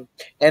mum,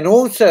 and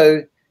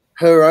also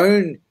her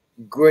own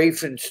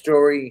grief and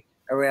story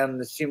around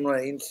the similar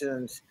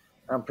incidents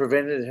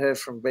prevented her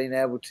from being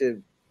able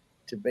to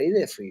be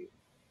there for you.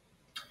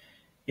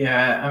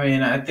 Yeah, I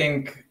mean, I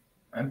think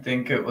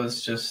it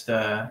was just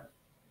an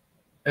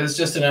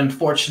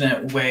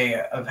unfortunate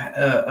way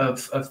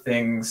of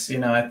things. You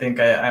know, I think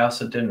I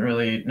also didn't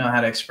really know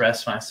how to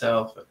express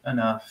myself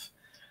enough.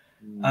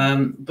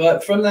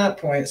 But from that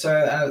point, so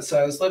I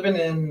was living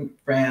in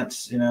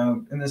France, you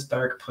know, in this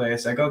dark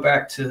place. I go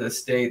back to the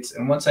States,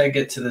 and once I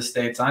get to the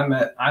States, I'm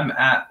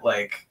at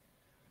like,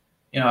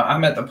 you know,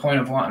 I'm at the point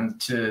of wanting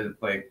to,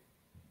 like,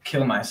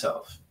 kill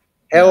myself.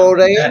 How old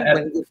are you?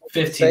 At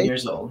 15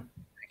 years old.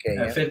 Okay,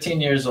 yeah. 15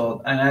 years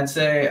old, and I'd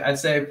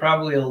say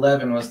probably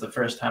 11 was the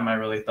first time I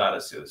really thought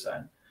of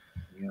suicide.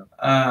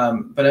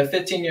 But at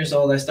 15 years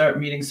old, I start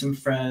meeting some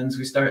friends.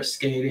 We start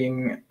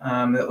skating.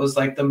 It was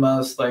like the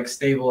most like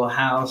stable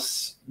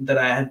house that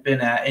I had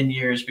been at in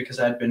years, because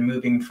I'd been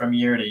moving from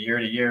year to year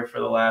to year for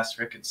the last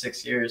freaking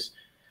 6 years.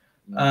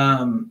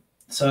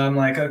 So I'm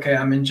like, okay,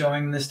 I'm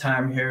enjoying this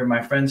time here.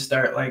 My friends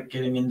start like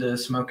getting into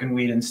smoking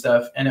weed and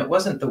stuff. And it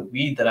wasn't the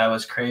weed that I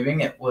was craving.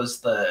 It was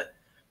the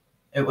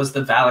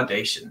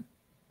validation.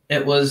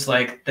 It was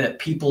like that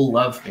people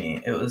love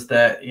me. It was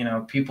that, you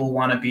know, people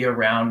want to be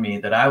around me,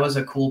 that I was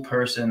a cool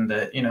person,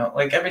 that, you know,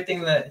 like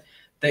everything that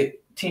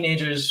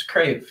teenagers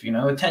crave, you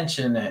know,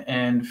 attention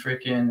and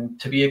freaking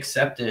to be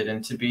accepted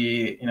and to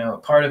be, you know,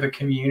 part of a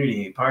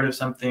community, part of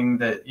something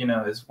that, you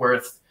know, is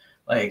worth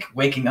like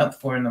waking up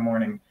for in the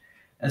morning.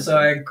 And so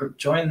I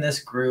joined this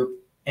group,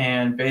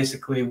 and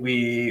basically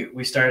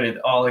we started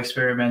all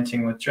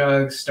experimenting with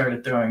drugs,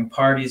 started throwing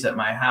parties at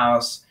my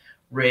house,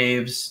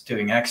 raves,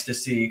 doing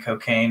ecstasy,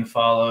 cocaine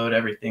followed,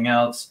 everything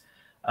else.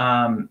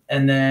 And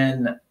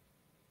then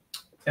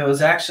it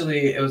was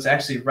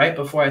actually right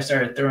before I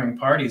started throwing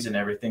parties and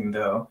everything,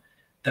 though,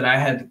 that I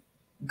had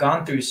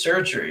gone through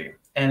surgery.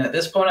 And at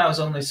this point I was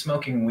only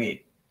smoking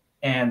weed,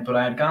 but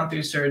I had gone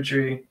through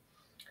surgery.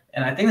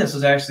 And I think this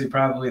was actually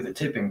probably the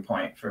tipping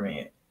point for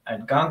me.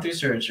 I'd gone through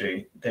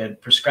surgery. They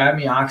had prescribed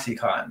me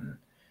Oxycontin,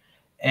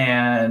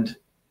 and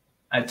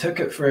I took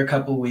it for a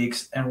couple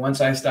weeks. And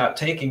once I stopped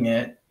taking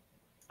it,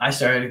 I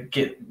started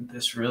getting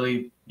this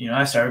really, you know,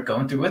 I started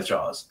going through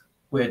withdrawals,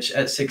 which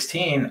at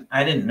 16,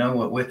 I didn't know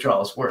what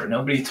withdrawals were.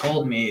 Nobody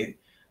told me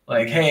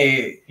like,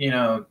 hey, you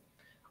know,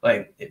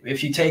 like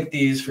if you take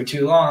these for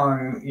too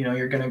long, you know,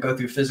 you're going to go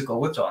through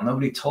physical withdrawal.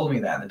 Nobody told me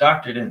that. The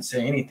doctor didn't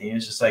say anything. He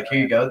was just like, here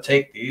you go,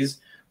 take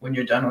these. When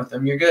you're done with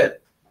them, you're good.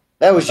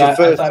 That was your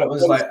first. I thought it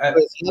was like that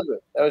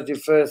was your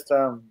first.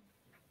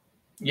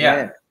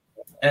 Yeah.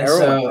 And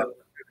heroin,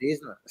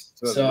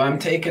 so I'm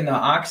taking the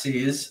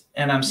oxys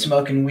and I'm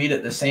smoking weed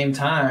at the same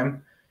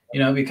time,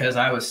 you know, because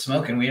I was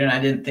smoking weed and I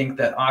didn't think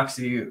that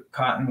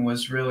Oxycontin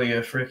was really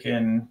a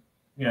freaking,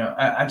 you know,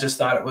 I just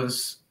thought it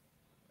was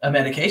a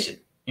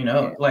medication, you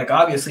know, like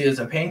obviously it's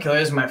a painkiller.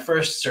 It was my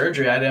first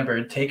surgery. I'd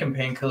never taken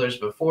painkillers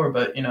before,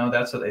 but you know,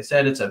 that's what they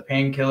said. It's a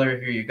painkiller.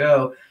 Here you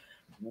go.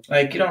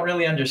 Like, you don't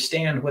really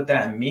understand what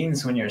that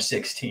means when you're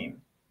 16.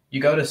 You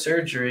go to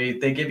surgery,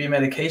 they give you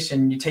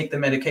medication, you take the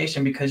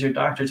medication because your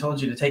doctor told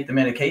you to take the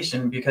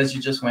medication because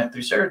you just went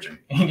through surgery.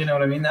 You know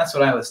what I mean? That's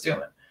what I was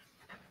doing.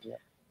 Yeah.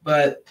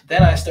 But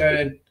then I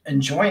started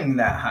enjoying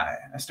that high.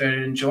 I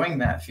started enjoying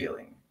that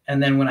feeling.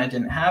 And then when I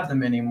didn't have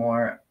them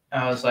anymore,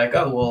 I was like,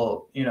 oh,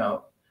 well, you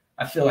know,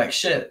 I feel like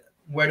shit.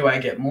 Where do I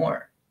get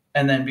more?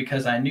 And then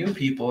because I knew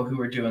people who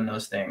were doing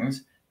those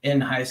things in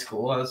high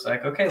school, I was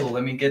like, okay, well,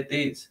 let me get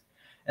these.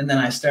 And then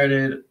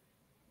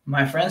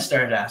my friends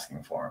started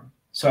asking for them.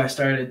 So I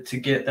started to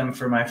get them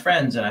for my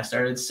friends and I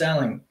started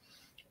selling.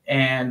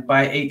 And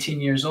by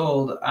 18 years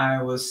old,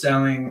 I was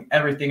selling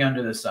everything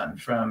under the sun,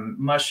 from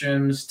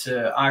mushrooms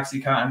to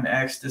Oxycontin,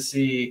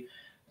 ecstasy.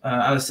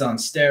 I was selling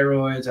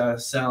steroids. I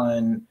was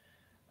selling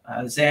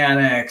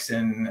Xanax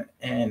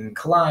and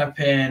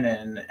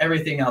Klonopin and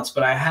everything else.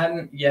 But I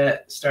hadn't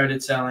yet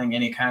started selling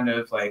any kind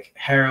of like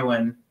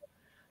heroin.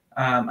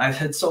 I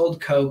had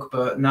sold coke,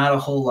 but not a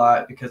whole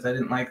lot because I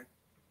didn't like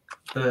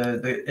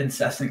the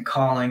incessant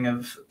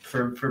calling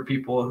for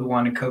people who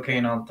wanted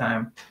cocaine all the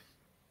time.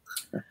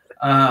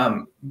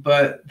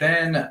 But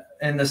then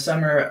in the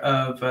summer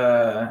of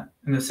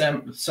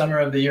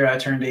the year I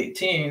turned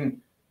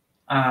 18,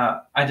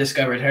 I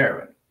discovered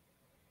heroin.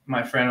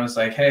 My friend was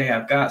like, hey,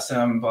 I've got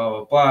some, blah,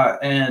 blah, blah.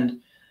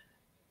 And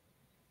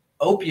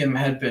opium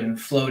had been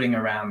floating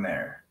around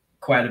there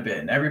quite a bit,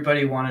 and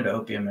everybody wanted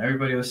opium.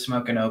 Everybody was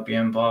smoking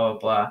opium, blah, blah,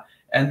 blah.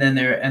 And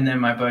then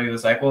my buddy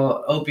was like,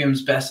 well,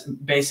 opium's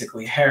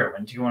basically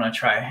heroin. Do you want to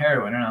try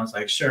heroin? And I was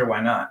like, sure,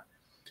 why not?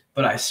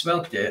 But I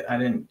smoked it. I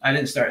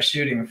didn't start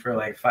shooting for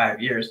like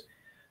 5 years,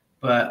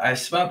 but I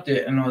smoked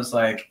it and was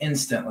like,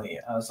 instantly,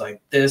 I was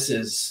like, this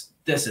is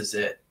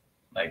it.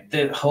 Like,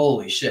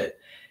 holy shit.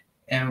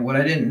 And what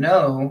I didn't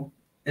know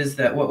is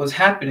that what was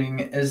happening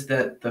is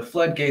that the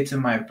floodgates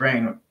in my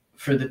brain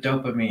for the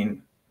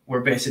dopamine were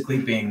basically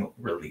being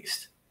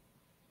released.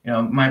 You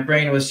know, my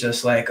brain was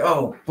just like,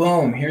 oh,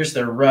 boom, here's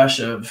the rush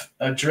of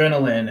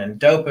adrenaline and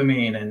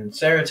dopamine and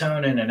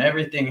serotonin and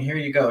everything. Here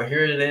you go.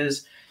 Here it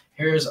is.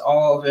 Here's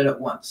all of it at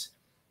once.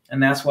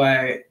 And that's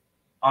why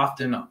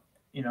often,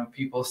 you know,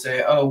 people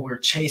say, oh, we're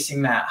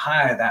chasing that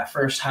high, that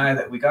first high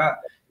that we got,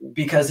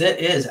 because it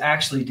is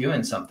actually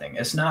doing something.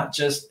 It's not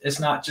just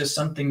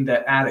something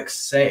that addicts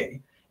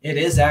say. It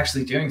is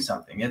actually doing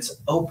something. It's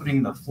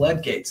opening the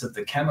floodgates of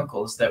the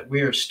chemicals that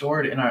are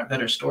stored in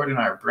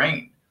our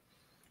brain.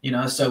 You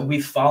know, so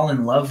we fall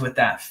in love with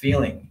that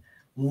feeling,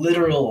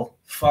 literal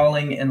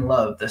falling in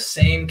love. The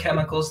same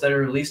chemicals that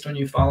are released when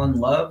you fall in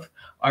love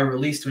are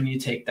released when you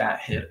take that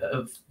hit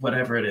of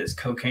whatever it is,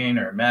 cocaine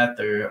or meth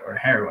or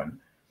heroin.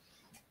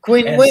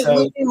 Quinn,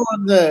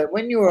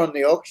 when you were on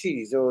the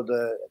oxys or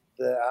the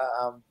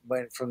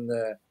went from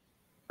the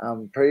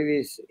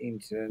previous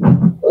incident,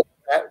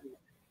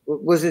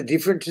 was it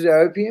different to the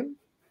opium?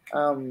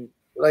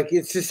 like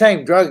it's the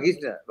same drug,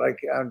 isn't it? Like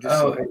I'm just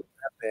Oh,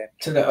 there.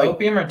 to the Like,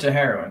 opium or to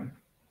heroin?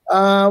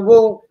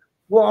 Well,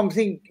 I'm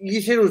thinking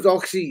you said it was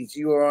oxys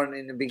you were on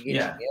in the beginning,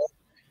 Yeah.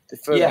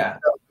 yeah?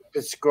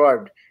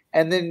 Prescribed,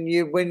 and then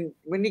when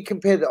you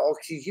compare the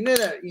oxys, you know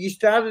that you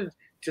started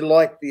to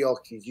like the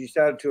oxys, you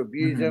started to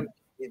abuse them,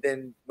 you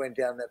then went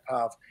down that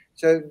path.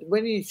 So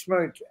when you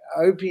smoked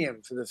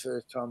opium for the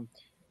first time,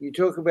 you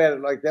talk about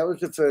it like that was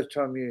the first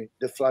time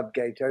the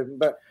floodgate opened.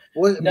 But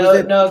was it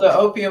the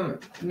opium.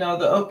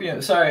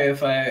 Sorry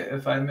if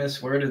I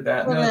misworded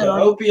that. The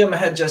opium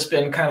had just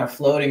been kind of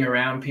floating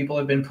around. People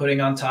had been putting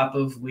on top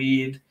of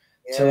weed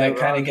to like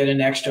kind of get an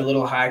extra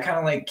little high, kind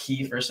of like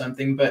keef or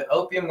something. But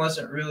opium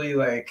wasn't really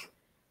like,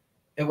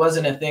 it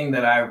wasn't a thing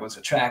that I was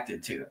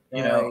attracted to.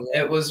 You know,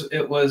 it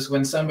was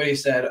when somebody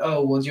said,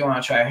 "Oh, well, do you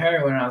want to try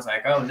heroin?" And I was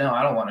like, "Oh no,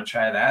 I don't want to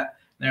try that."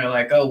 And they're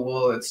like, "Oh,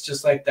 well, it's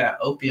just like that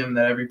opium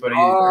that everybody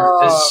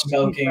is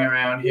smoking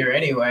around here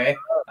anyway."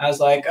 I was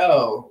like,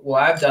 "Oh,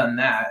 well, I've done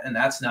that, and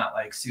that's not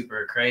like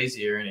super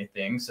crazy or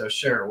anything. So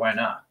sure, why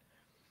not?"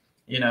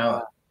 You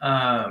know.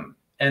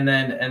 And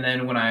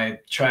then when I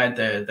tried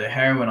the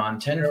heroin on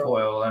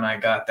tinfoil and I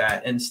got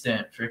that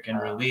instant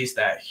freaking release,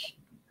 that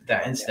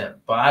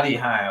instant body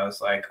high, I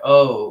was like,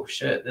 "Oh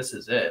shit, this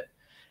is it."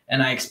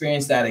 And I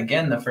experienced that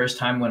again the first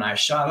time when I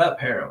shot up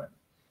heroin.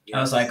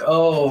 I was like,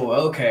 "Oh,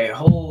 okay,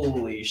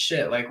 holy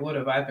shit. Like, what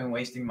have I been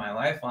wasting my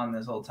life on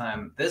this whole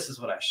time? This is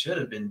what I should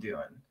have been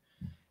doing."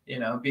 You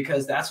know,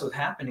 because that's what's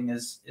happening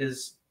is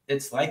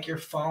it's like you're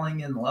falling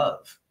in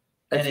love.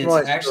 And it's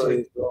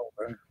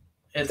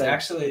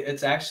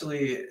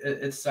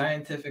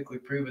scientifically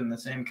proven the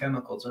same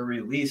chemicals are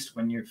released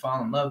when you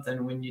fall in love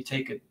than when you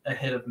take a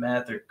hit of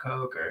meth or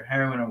coke or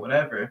heroin or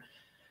whatever.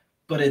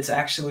 But it's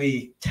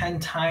actually 10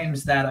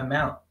 times that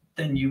amount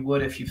than you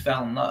would if you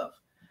fell in love.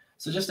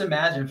 So just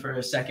imagine for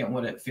a second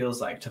what it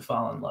feels like to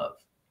fall in love,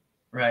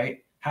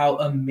 right? How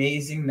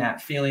amazing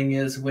that feeling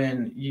is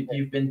when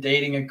you've been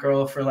dating a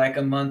girl for like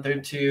a month or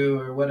two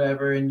or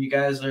whatever, and you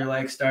guys are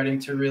like starting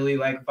to really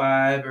like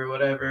vibe or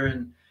whatever,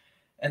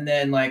 and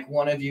then like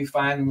one of you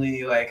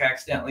finally like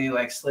accidentally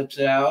like slips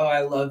it out, "Oh,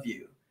 I love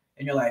you,"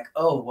 and you're like,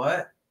 "Oh,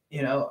 what?"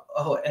 You know,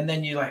 "Oh," and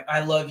then you like,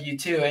 "I love you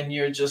too," and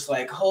you're just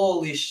like,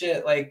 "Holy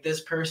shit, like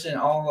this person,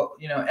 all,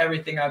 you know,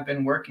 everything I've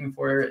been working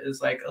for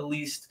is like at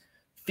least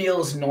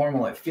feels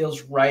normal, it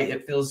feels right,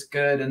 it feels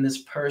good, and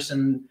this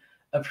person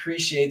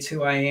appreciates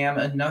who I am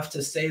enough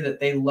to say that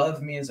they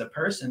love me as a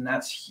person."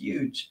 That's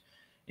huge.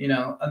 You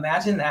know,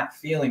 imagine that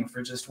feeling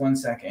for just 1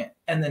 second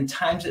and then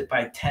times it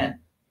by 10.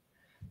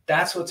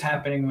 That's what's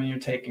happening when you're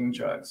taking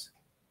drugs.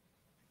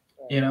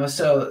 You know,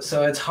 so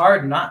it's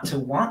hard not to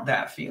want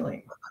that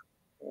feeling.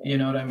 You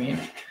know what I mean?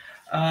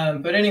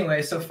 But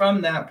anyway, so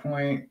from that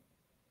point,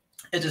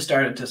 it just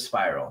started to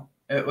spiral.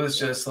 It was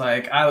just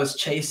like I was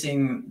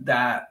chasing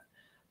that,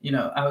 you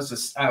know, I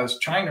was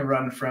trying to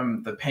run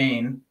from the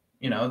pain,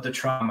 you know, the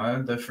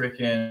trauma, the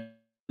freaking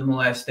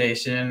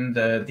molestation,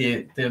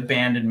 the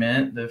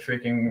abandonment, the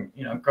freaking,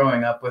 you know,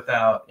 growing up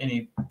without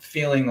any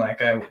feeling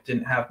like I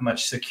didn't have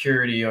much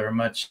security or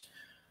much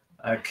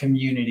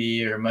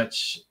community or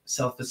much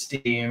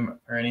self-esteem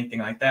or anything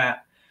like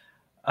that.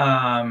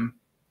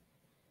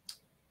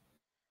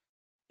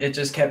 It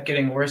just kept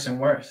getting worse and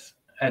worse.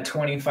 At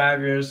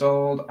 25 years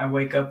old, I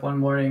wake up one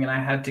morning and I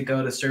had to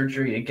go to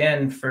surgery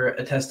again for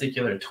a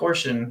testicular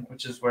torsion,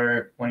 which is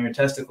where one of your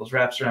testicles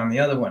wraps around the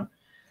other one.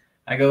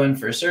 I go in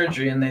for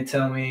surgery and they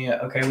tell me,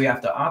 "Okay, we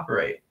have to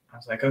operate." I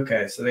was like,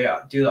 "Okay." So they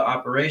do the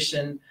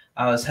operation.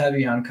 I was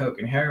heavy on coke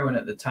and heroin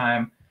at the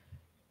time.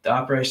 The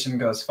operation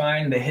goes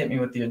fine. They hit me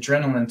with the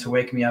adrenaline to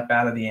wake me up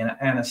out of the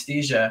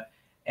anesthesia,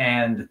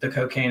 and the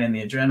cocaine and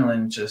the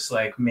adrenaline just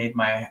like made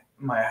my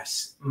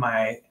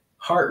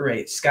heart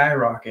rate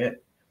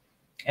skyrocket,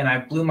 and I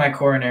blew my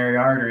coronary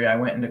artery. I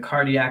went into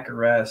cardiac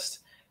arrest,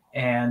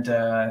 and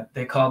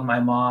they called my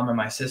mom and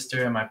my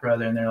sister and my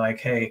brother, and they're like,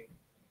 "Hey,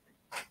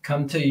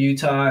 come to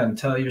Utah and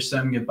tell your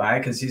son goodbye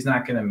because he's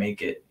not going to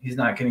make it. He's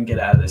not going to get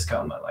out of this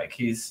coma. Like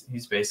he's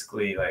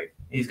basically like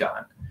he's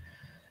gone."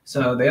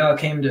 So they all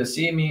came to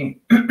see me.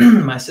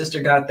 My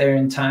sister got there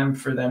in time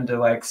for them to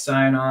like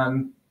sign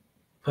on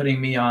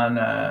putting me on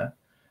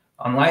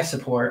life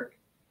support,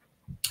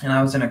 and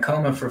I was in a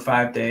coma for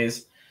 5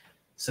 days.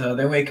 So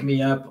they wake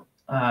me up.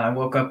 I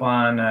woke up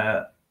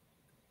on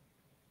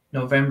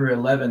November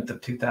 11th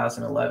of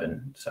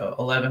 2011. So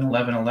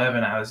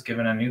 11/11/11, I was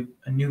given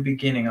a new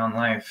beginning on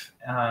life.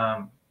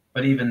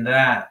 But even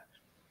that,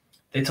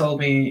 they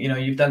told me, you know,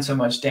 "You've done so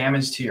much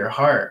damage to your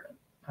heart.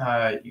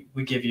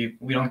 We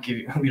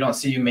don't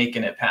see you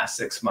making it past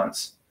 6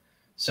 months."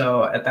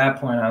 So at that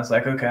point, I was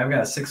like, "Okay, I've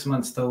got 6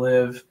 months to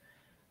live.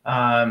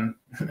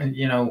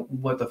 You know,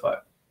 what the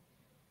fuck?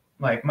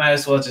 Like, might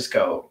as well just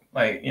go,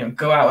 like, you know,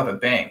 go out with a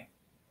bang.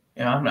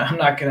 You know, I'm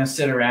not going to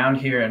sit around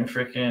here and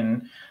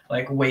freaking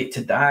like wait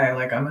to die.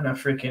 Like, I'm going to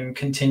freaking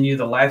continue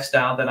the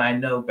lifestyle that I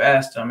know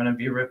best. I'm going to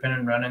be ripping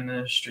and running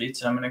in the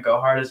streets. And I'm going to go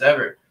hard as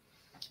ever."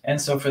 And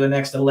so for the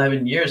next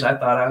 11 years, I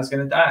thought I was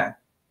going to die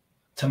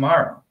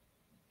tomorrow.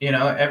 You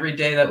know, every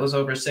day that was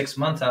over 6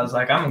 months, I was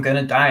like, I'm going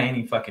to die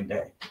any fucking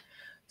day.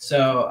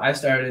 So I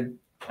started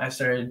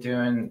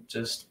doing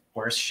just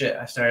worse shit.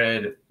 I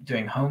started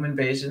doing home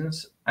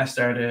invasions. I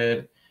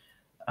started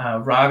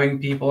robbing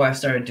people. I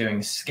started doing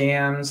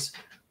scams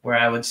where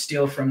I would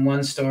steal from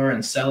one store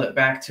and sell it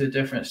back to a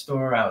different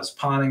store. I was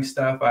pawning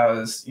stuff. I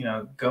was,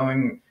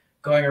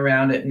 going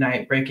around at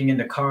night, breaking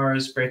into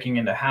cars, breaking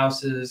into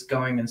houses,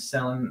 going and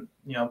selling,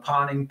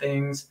 pawning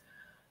things.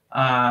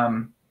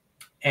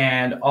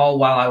 And all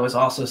while I was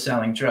also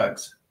selling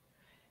drugs.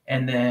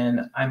 And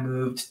then I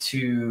moved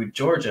to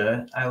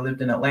Georgia. I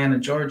lived in Atlanta,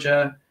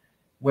 Georgia,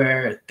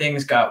 where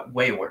things got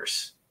way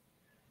worse.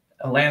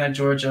 Atlanta,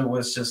 Georgia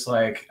was just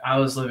like, I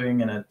was living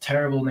in a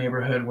terrible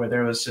neighborhood where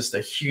there was just a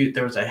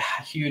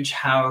huge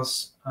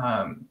house,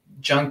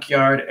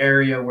 junkyard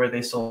area where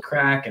they sold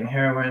crack and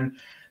heroin.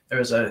 There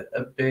was a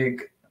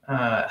big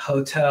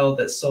hotel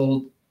that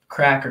sold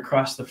crack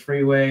across the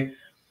freeway.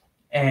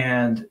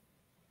 And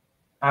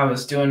I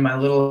was doing my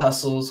little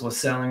hustles with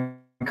selling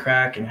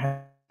crack and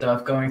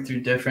stuff, going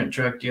through different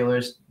drug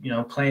dealers,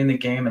 playing the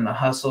game and the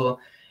hustle.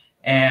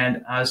 And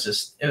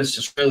it was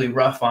just really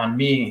rough on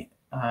me,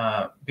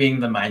 being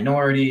the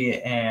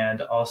minority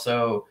and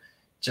also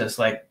just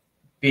like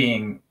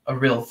being a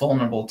real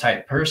vulnerable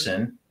type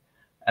person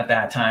at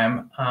that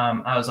time.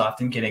 I was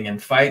often getting in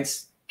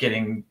fights,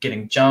 getting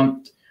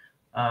jumped.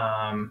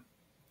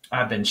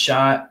 I've been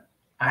shot.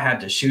 I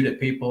had to shoot at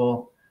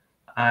people.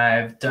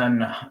 I've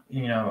done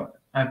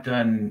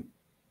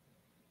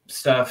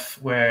stuff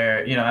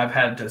where, I've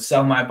had to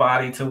sell my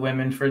body to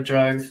women for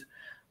drugs.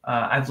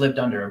 I've lived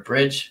under a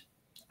bridge.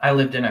 I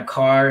lived in a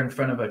car in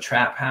front of a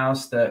trap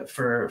house that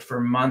for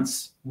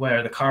months,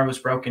 where the car was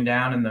broken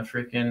down and the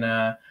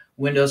freaking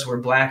windows were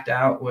blacked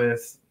out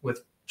with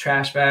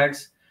trash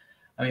bags.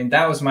 I mean,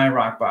 that was my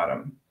rock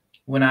bottom.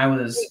 When I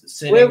was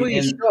sitting Where were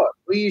you shot?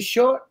 Were you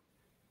shot?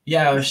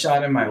 Yeah, I was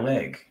shot in my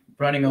leg,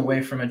 running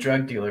away from a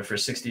drug dealer for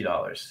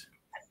 $60.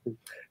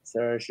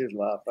 Sorry, I should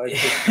laugh.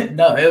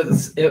 No,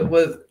 it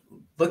was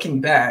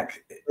looking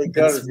back,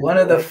 it's one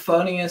of the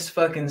funniest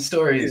fucking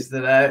stories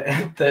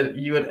that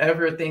you would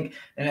ever think,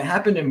 and it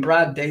happened in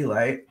broad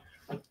daylight.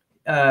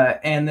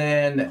 And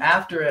then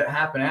after it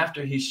happened,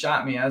 after he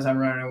shot me as I'm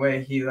running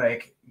away, he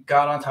like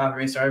got on top of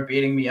me, started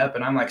beating me up,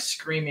 and I'm like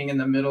screaming in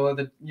the middle of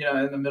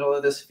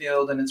this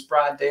field, and it's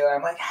broad daylight.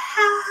 I'm like,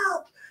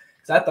 help,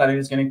 because I thought he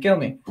was gonna kill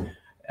me.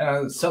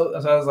 So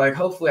I was like,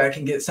 hopefully I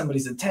can get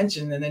somebody's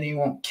attention and then he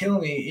won't kill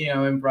me,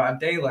 in broad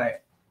daylight.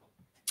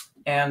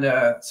 And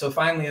so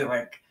finally,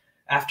 like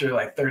after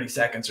like 30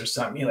 seconds or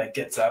something, he like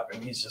gets up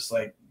and he's just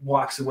like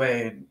walks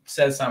away and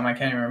says something I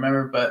can't even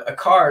remember. But a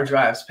car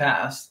drives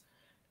past,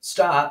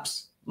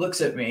 stops, looks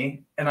at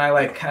me, and I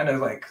like kind of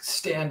like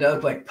stand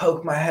up, like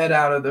poke my head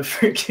out of the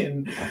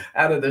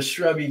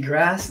shrubby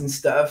grass and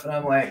stuff. And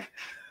I'm like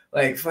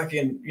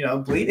fucking,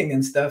 bleeding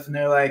and stuff. And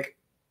they're like,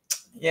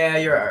 yeah,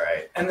 you're all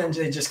right. And then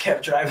they just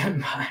kept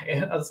driving by.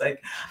 And I was like,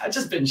 I've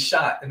just been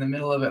shot in the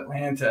middle of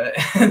Atlanta.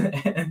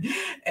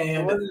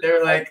 and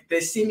they're like, they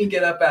see me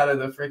get up out of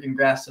the freaking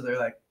grass. So they're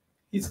like,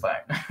 he's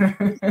fine.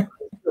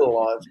 Still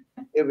alive.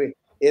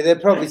 Yeah, they're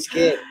probably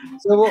scared.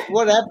 So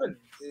what happened?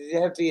 Did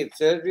you have to get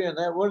surgery on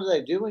that? What do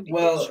they do when you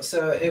get shot?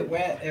 So it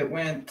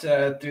went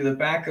through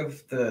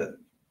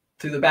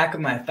the back of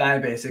my thigh,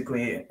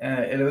 basically.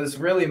 It was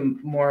really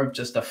more of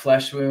just a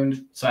flesh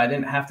wound, so I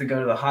didn't have to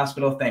go to the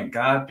hospital, thank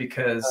God,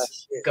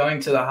 because going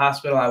to the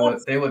hospital,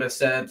 they would have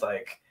said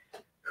like,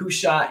 who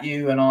shot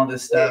you and all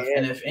this stuff.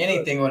 And if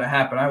anything would have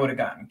happened, I would have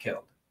gotten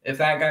killed. If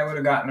that guy would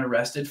have gotten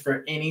arrested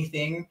for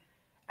anything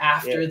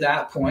after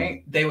that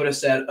point, they would have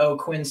said, oh,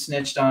 Quinn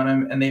snitched on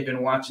him and they've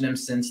been watching him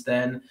since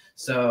then.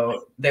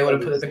 So they would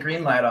have put the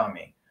green light on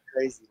me.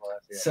 Crazy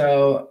life. Yeah.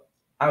 So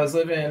I was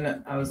living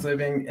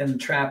in the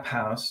trap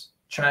house,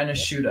 trying to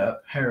shoot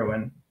up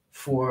heroin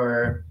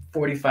for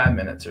 45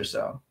 minutes or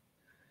so,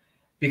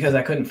 because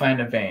I couldn't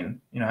find a vein.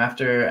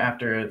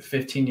 After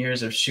 15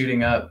 years of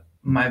shooting up,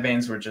 my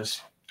veins were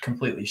just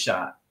completely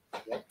shot.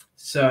 Yep.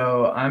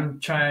 So I'm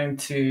trying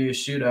to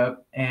shoot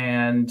up,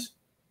 and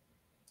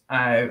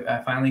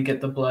I finally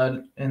get the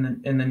blood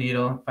in the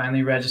needle,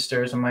 finally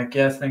registers. I'm like,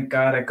 yes, thank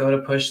God. I go to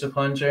push the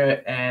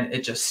plunger, and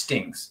it just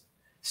stings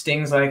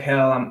like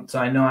hell. So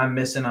I know I'm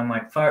missing. I'm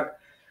like, fuck.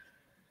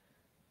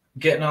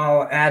 Getting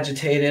all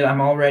agitated.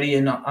 I'm already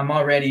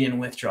in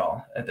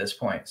withdrawal at this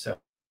point. So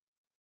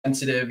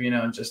sensitive,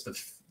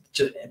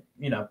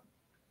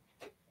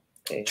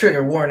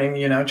 trigger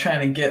warning, trying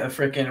to get a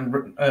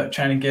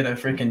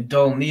freaking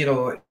dull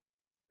needle,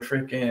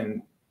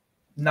 freaking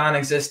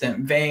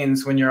non-existent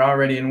veins when you're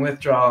already in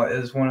withdrawal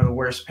is one of the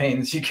worst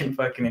pains you can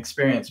fucking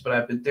experience. But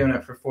I've been doing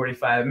it for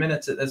 45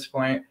 minutes at this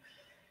point.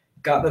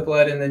 Got the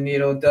blood in the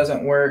needle,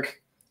 doesn't work.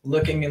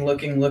 Looking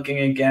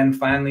again,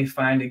 finally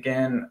find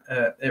again,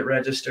 it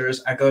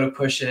registers. I go to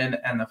push in,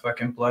 and the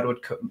fucking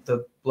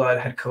the blood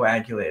had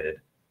coagulated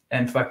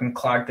and fucking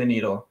clogged the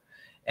needle.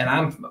 And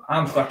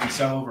I'm fucking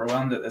so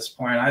overwhelmed at this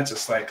point.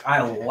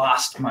 I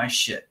lost my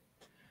shit.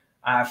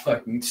 I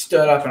fucking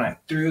stood up and I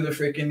threw the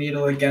freaking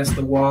needle against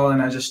the wall,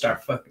 and I just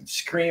start fucking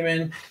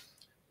screaming.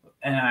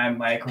 And I'm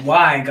like,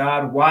 why,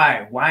 God?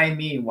 Why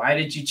me? Why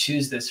did you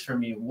choose this for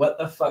me? What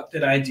the fuck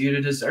did I do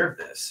to deserve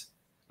this?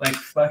 Like,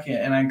 fuck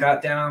it. And I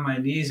got down on my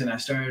knees and I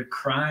started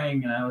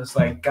crying. And I was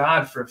like,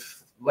 God,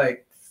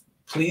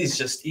 please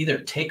just either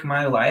take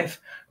my life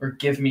or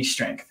give me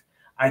strength.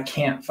 I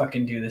can't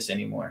fucking do this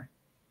anymore.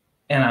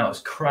 And I was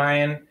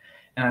crying.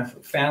 And I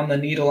found the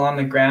needle on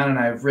the ground and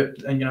I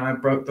ripped, I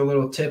broke the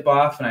little tip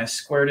off and I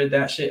squirted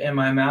that shit in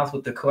my mouth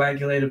with the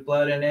coagulated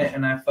blood in it.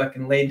 And I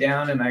fucking laid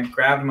down and I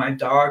grabbed my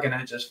dog and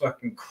I just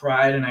fucking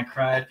cried and I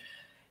cried.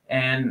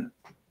 And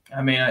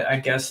I mean, I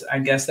guess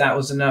that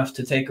was enough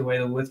to take away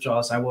the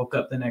withdrawals. I woke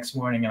up the next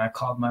morning and I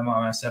called my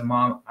mom. I said,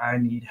 Mom, I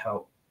need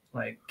help.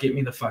 Like, get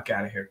me the fuck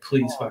out of here.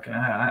 Please, fucking,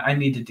 I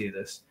need to do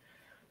this.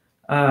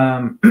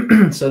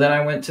 So then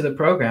I went to the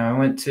program. I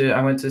went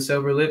to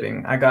sober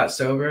living. I got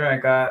sober.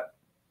 I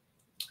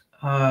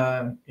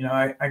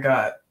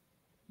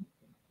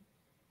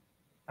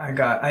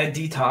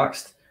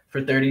detoxed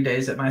for 30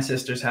 days at my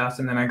sister's house.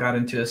 And then I got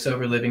into a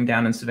sober living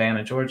down in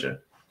Savannah, Georgia.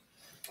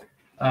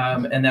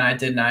 And then I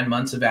did 9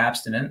 months of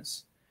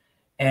abstinence.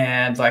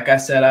 And like I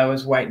said, I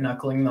was white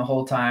knuckling the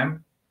whole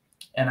time.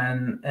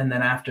 And then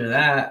after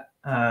that,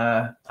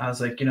 I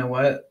was like, you know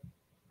what?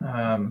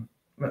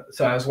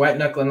 So I was white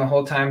knuckling the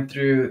whole time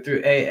through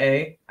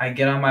AA. I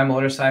get on my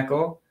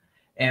motorcycle,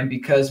 and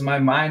because my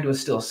mind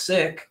was still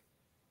sick,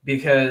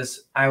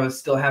 because I was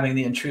still having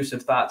the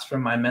intrusive thoughts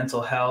from my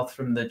mental health,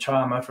 from the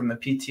trauma, from the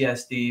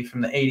PTSD, from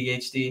the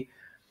ADHD,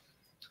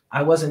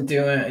 I wasn't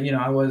doing,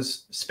 I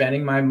was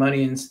spending my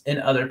money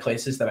in other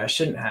places that I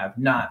shouldn't have,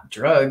 not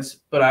drugs,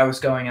 but I was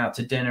going out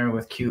to dinner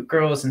with cute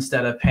girls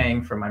instead of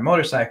paying for my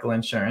motorcycle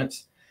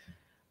insurance.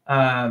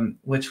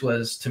 Which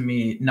was to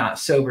me not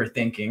sober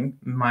thinking.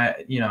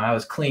 I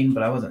was clean,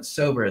 but I wasn't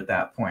sober at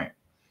that point.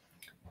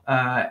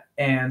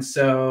 And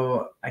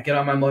so I get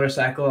on my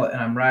motorcycle and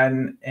I'm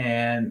riding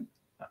and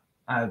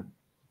I'm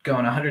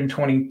going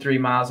 123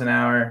 miles an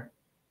hour.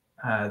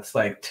 It's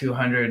like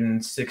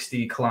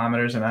 260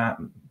 kilometers an hour,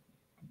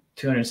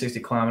 260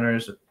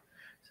 kilometers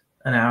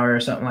an hour or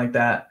something like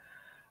that.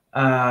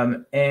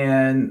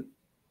 And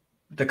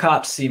the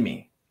cops see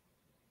me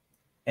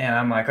and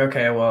I'm like,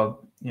 okay, well,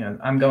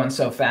 I'm going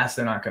so fast,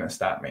 they're not going to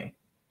stop me.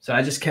 So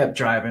I just kept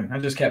driving. I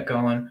just kept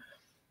going.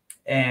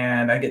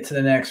 And I get to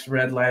the next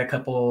red light, a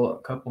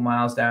couple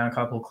miles down, a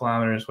couple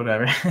kilometers,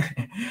 whatever.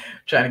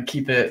 trying to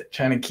keep it.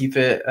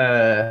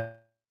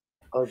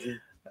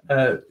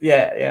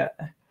 Yeah.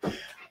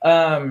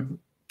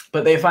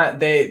 But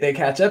they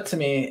catch up to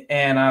me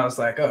and I was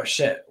like, oh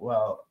shit.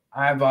 Well,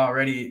 I've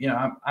already,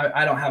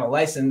 I don't have a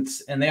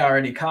license and they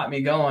already caught me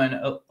going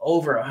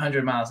over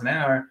 100 miles an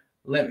hour.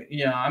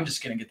 I'm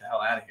just going to get the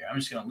hell out of here. I'm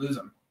just going to lose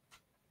them.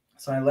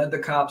 So I led the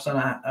cops on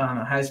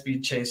a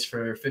high-speed chase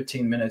for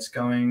 15 minutes,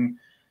 going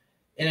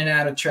in and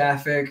out of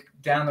traffic,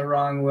 down the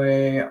wrong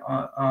way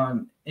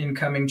on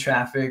incoming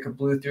traffic. I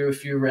blew through a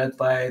few red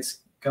lights,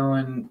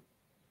 going,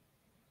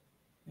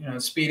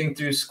 speeding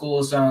through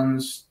school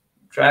zones,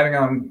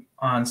 driving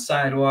on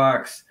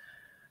sidewalks.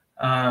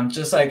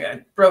 Just like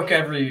I broke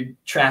every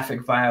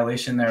traffic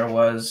violation there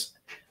was.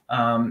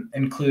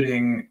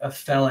 Including a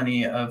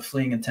felony of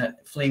fleeing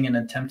and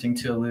attempting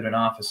to elude an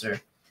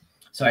officer.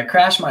 So I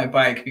crashed my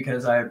bike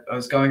because I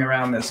was going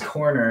around this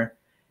corner,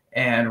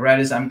 and right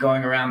as I'm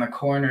going around the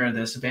corner,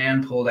 this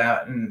van pulled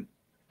out, and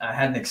I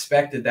hadn't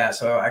expected that,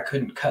 so I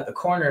couldn't cut the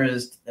corner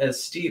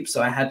as steep,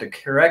 so I had to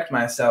correct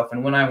myself.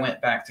 And when I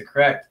went back to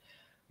correct,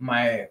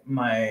 my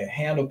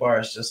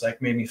handlebars just like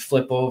made me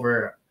flip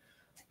over,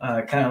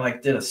 kind of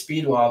like did a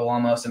speed wobble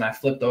almost, and I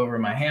flipped over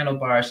my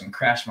handlebars and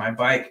crashed my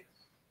bike.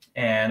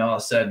 And all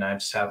of a sudden, I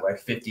just have like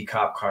 50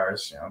 cop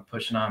cars,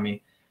 pushing on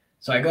me.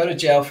 So I go to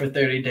jail for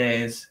 30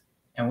 days,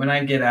 and when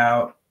I get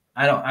out,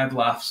 I've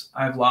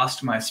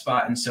lost my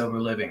spot in sober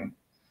living,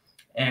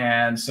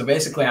 and so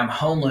basically, I'm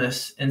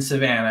homeless in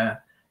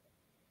Savannah.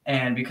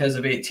 And because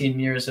of 18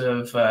 years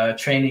of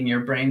training your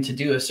brain to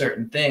do a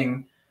certain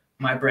thing,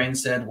 my brain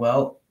said,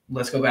 "Well,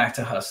 let's go back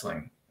to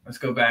hustling. Let's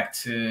go back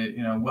to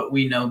what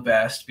we know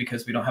best,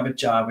 because we don't have a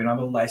job, we don't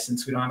have a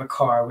license, we don't have a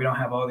car, we don't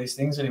have all these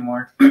things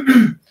anymore."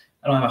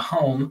 I don't have a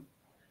home.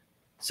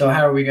 So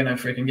how are we going to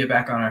freaking get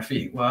back on our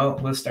feet? Well,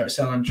 let's start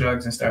selling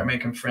drugs and start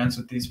making friends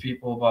with these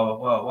people, blah, blah,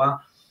 blah, blah.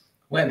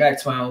 Went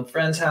back to my old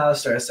friend's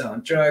house, started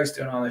selling drugs,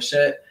 doing all this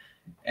shit.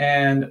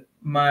 And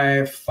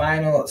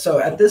so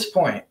at this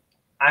point,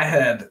 I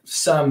had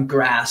some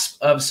grasp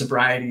of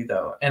sobriety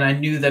though. And I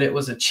knew that it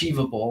was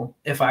achievable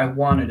if I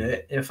wanted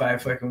it, if I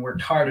fucking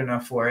worked hard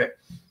enough for it.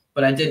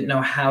 But I didn't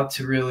know how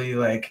to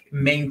really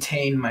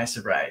maintain my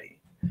sobriety.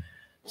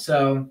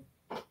 So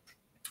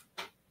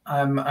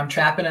I'm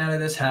trapping out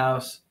of this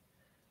house,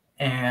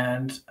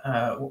 and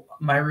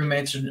my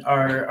roommates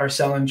are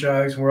selling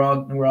drugs. We're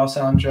all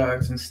selling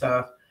drugs and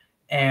stuff,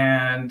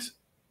 and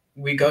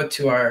we go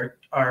to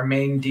our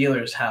main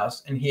dealer's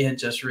house, and he had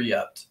just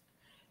re-upped.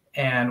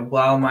 And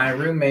while my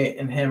roommate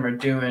and him are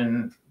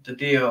doing the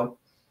deal,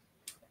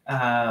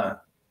 I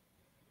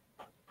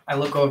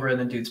look over and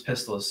the dude's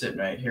pistol is sitting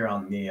right here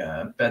on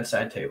the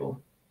bedside table.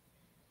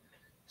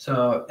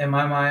 So in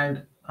my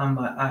mind, I'm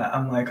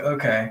like,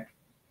 okay.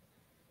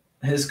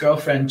 His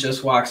girlfriend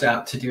just walks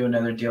out to do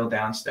another deal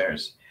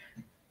downstairs.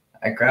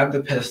 I grab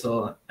the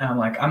pistol and I'm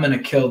like, I'm going to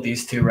kill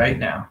these two right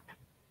now.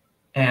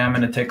 And I'm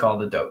going to take all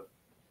the dope.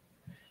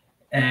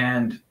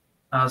 And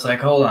I was like,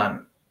 hold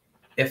on.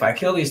 If I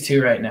kill these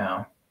two right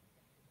now,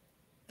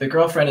 the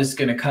girlfriend is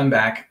going to come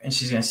back and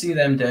she's going to see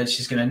them dead.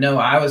 She's going to know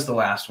I was the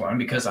last one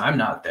because I'm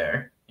not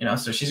there, you know,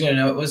 so she's going to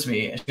know it was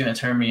me and she's going to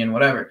turn me in,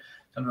 whatever.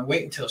 So I'm going to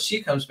wait until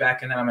she comes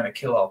back and then I'm going to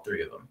kill all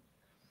three of them.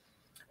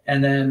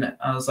 And then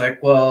I was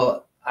like,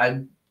 well,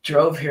 I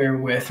drove here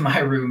with my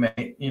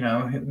roommate, you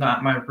know,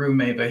 not my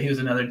roommate, but he was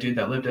another dude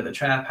that lived at the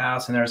trap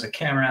house and there was a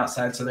camera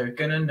outside. So they're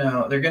going to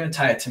know, they're going to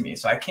tie it to me.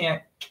 So I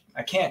can't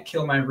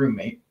kill my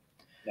roommate.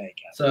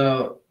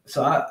 So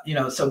I, you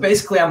know, so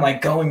basically I'm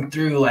like going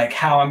through like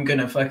how I'm going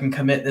to fucking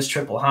commit this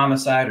triple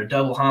homicide or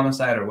double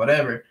homicide or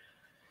whatever.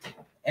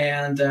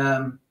 And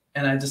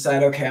I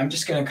decide, okay, I'm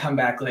just going to come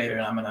back later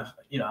and I'm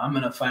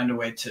going to find a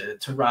way to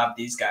rob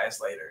these guys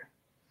later.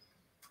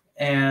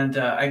 And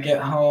I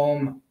get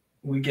home,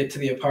 we get to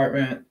the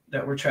apartment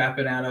that we're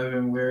trapping out of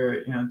and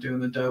we're, you know,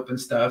 doing the dope and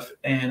stuff.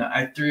 And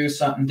I threw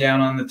something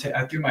down on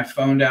I threw my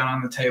phone down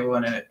on the table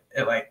and it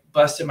like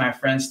busted my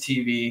friend's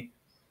TV.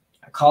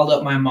 I called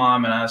up my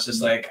mom and I was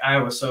just like, I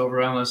was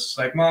sober. I was just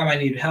like, Mom, I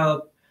need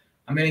help.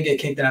 I'm going to get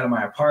kicked out of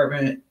my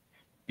apartment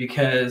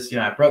because, you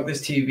know, I broke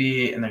this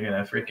TV and they're going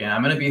to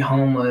I'm going to be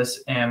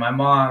homeless. And my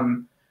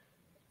mom,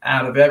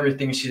 out of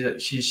everything, she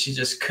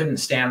just couldn't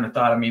stand the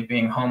thought of me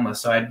being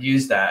homeless. So I'd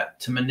use that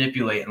to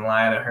manipulate and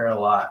lie to her a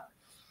lot.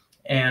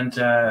 And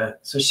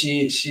so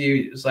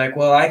she was like,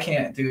 well, I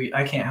can't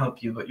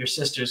help you, but your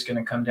sister's going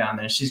to come down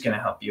there and she's going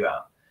to help you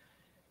out.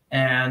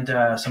 And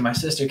so my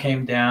sister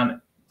came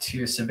down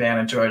to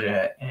Savannah,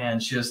 Georgia,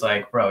 and she was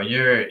like, bro,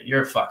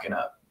 you're fucking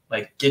up.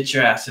 Like, get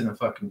your ass in the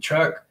fucking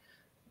truck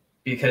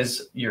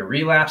because you're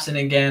relapsing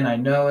again. I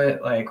know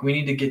it. Like, we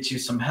need to get you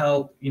some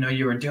help. You know,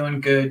 you were doing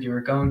good. You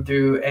were going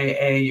through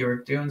AA. You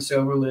were doing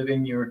sober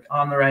living. You were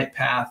on the right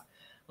path.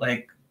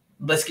 Like,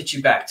 let's get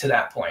you back to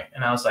that point.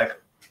 And I was like,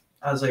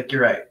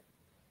 you're right.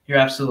 You're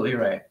absolutely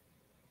right.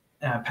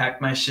 And I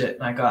packed my shit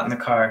and I got in the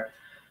car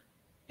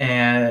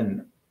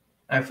and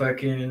I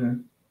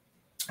fucking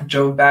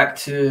drove back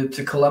to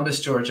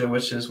Columbus, Georgia,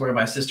 which is where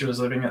my sister was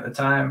living at the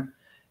time.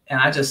 And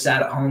I just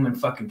sat at home and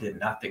fucking did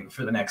nothing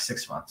for the next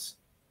 6 months.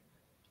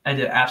 I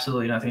did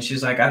absolutely nothing.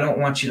 She's like, I don't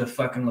want you to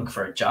fucking look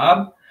for a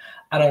job.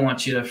 I don't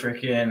want you to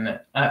freaking,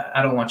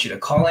 I don't want you to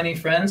call any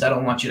friends. I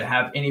don't want you to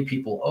have any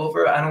people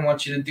over. I don't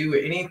want you to do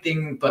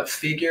anything but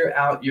figure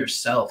out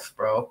yourself,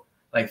 bro.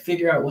 Like,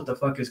 figure out what the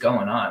fuck is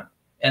going on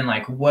and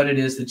like what it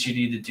is that you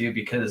need to do,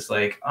 because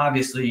like,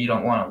 obviously you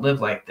don't want to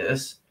live like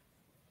this.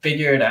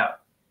 Figure it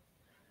out.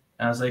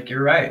 And I was like,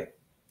 you're right.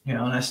 You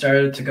know, and I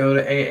started to go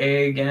to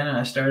AA again and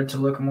I started to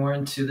look more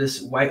into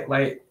this white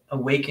light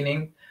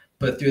awakening.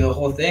 But through the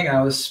whole thing,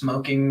 I was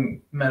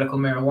smoking medical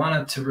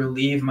marijuana to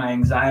relieve my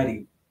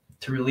anxiety,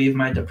 to relieve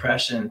my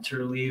depression, to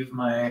relieve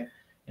my,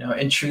 you know,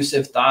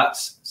 intrusive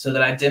thoughts, so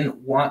that I didn't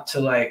want to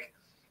like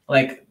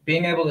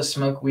being able to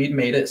smoke weed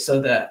made it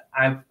so that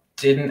I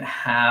didn't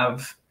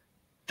have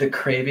the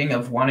craving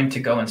of wanting to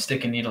go and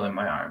stick a needle in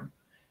my arm.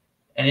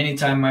 And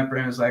anytime my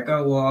brain was like,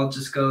 oh, well, I'll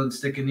just go and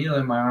stick a needle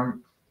in my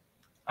arm,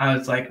 I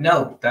was like,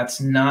 no, that's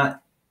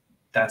not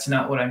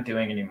what I'm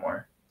doing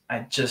anymore.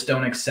 I just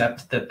don't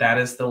accept that that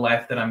is the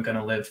life that I'm going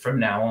to live from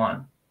now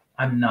on.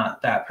 I'm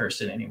not that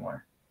person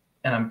anymore.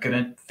 And I'm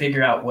going to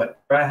figure out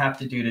what I have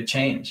to do to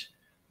change.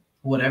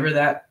 Whatever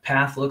that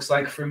path looks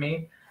like for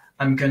me,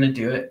 I'm going to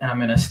do it and I'm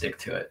going to stick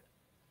to it.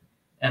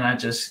 And I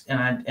just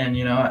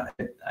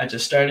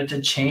started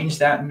to change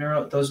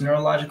those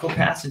neurological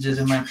passages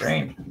in my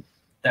brain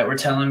that were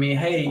telling me,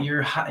 hey,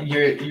 you're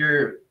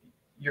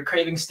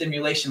craving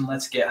stimulation,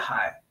 let's get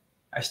high.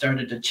 I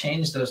started to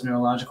change those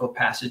neurological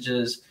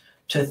passages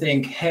to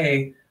think,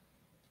 hey,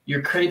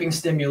 you're craving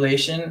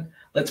stimulation,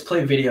 let's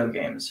play video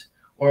games,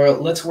 or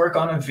let's work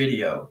on a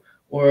video,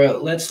 or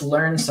let's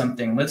learn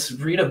something, let's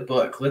read a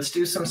book, let's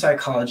do some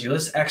psychology,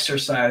 let's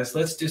exercise,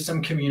 let's do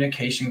some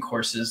communication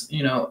courses.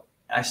 You know,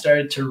 I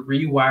started to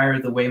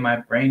rewire the way my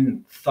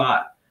brain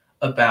thought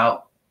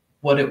about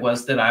what it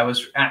was that I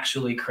was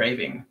actually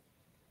craving,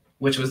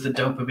 which was the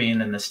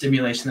dopamine and the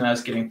stimulation that I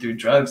was getting through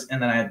drugs.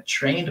 And then I had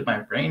trained my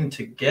brain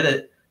to get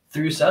it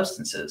through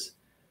substances.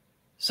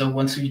 So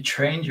once you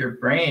trained your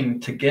brain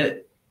to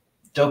get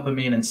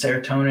dopamine and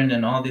serotonin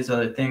and all these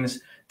other things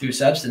through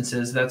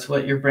substances, that's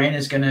what your brain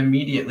is going to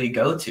immediately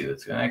go to.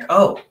 It's going to like,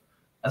 oh,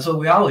 that's what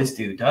we always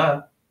do,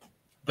 duh.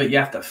 But you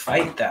have to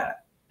fight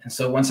that. And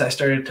so once I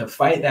started to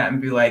fight that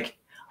and be like,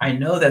 I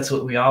know that's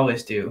what we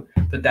always do,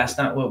 but that's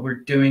not what we're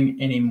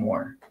doing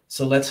anymore.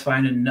 So let's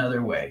find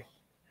another way.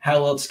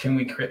 How else can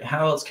we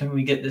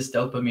get this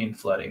dopamine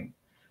flooding?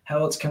 How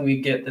else can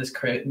we get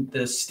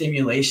this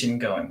stimulation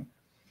going?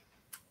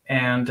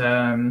 And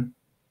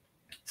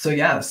so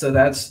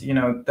that's, you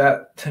know,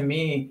 that to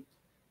me,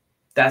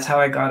 that's how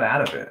I got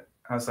out of it.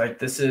 I was like,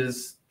 this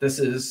is,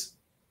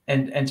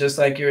 and just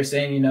like you were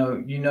saying,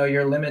 you know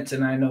your limits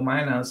and I know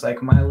mine. I was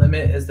like, my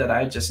limit is that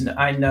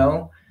I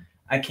know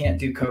I can't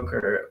do coke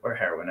or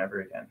heroin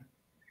ever again.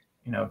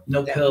 You know,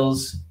 no Yeah.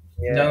 pills,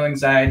 Yeah. no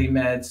anxiety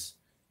meds,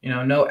 you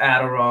know, no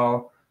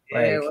Adderall,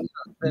 like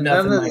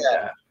nothing like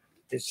that.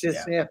 It's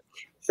just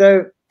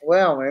So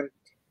wow, man.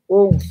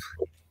 Well,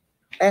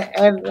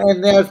 and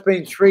now it's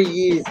been 3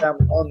 years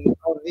on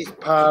this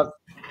path.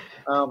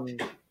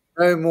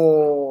 No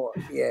more.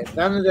 Yeah,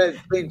 none of that.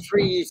 It's been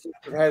 3 years since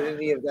I've had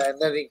any of that, and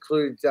that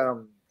includes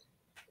the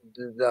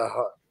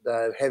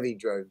heavy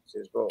drugs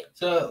as well.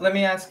 So let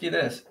me ask you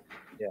this: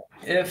 Yeah.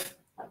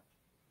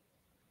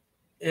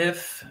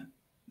 If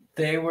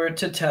they were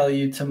to tell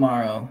you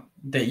tomorrow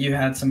that you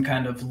had some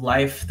kind of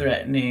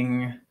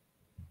life-threatening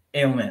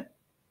ailment,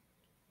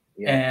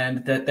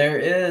 and that there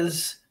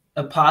is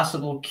a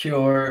possible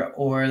cure,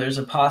 or there's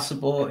a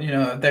possible, you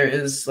know, there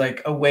is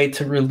like a way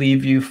to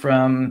relieve you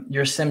from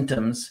your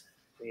symptoms,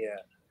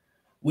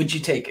 would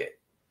you take it?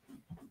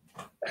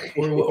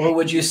 or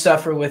would you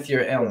suffer with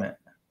your ailment?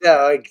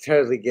 Yeah, I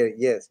totally get it.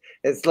 Yes.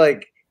 It's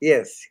like,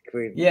 yes,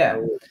 Quinn. Yeah.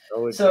 I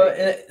would so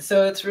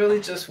it's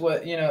really just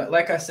what, you know,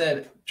 like I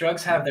said,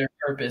 drugs have their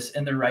purpose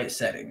in the right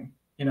setting.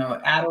 You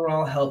know,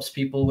 Adderall helps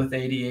people with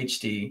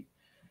ADHD.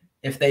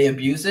 If they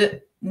abuse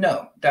it,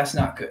 no, that's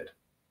not good.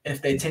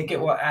 If they take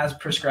it as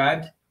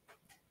prescribed,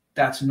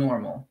 that's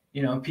normal.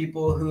 You know,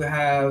 people who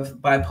have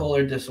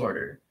bipolar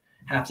disorder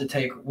have to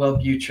take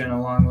Wellbutrin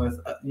along with,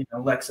 you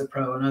know,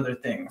 Lexapro and other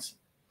things.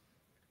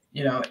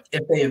 You know,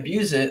 if they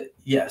abuse it,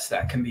 yes,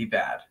 that can be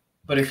bad.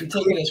 But if you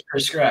take it as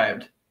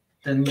prescribed,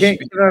 then can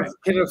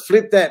I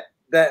flip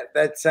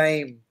that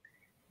same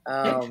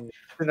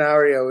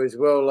scenario as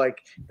well? Like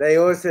they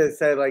also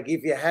say, like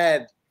if you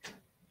had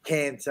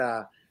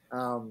cancer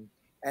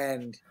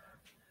and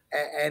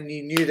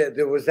you knew that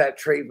there was that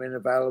treatment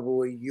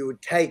available, you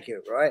would take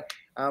it, right?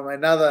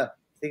 Another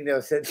thing that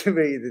was said to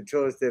me, the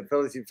 12-step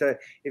fellowship. So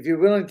if you're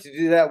willing to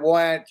do that,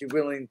 why aren't you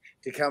willing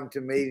to come to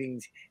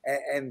meetings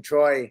and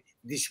try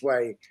this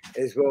way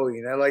as well?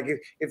 You know, like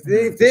if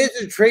there's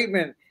a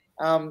treatment,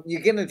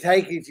 you're going to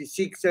take it if you're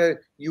sick. So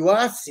you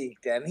are sick,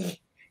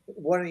 Danny.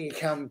 Why don't you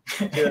come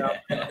to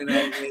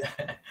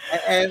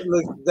and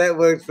look, that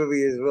works for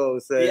me as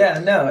well. So yeah,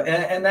 no,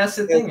 and that's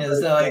the thing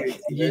is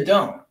like you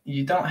don't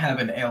have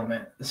an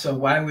ailment, so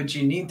why would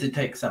you need to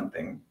take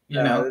something?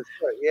 You know, right.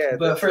 Yeah.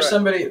 But for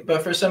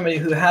somebody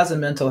who has a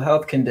mental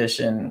health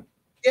condition,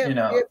 you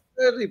know,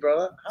 totally,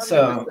 brother. 100%.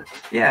 So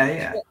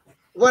yeah.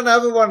 One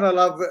other one I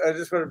love, I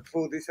just want to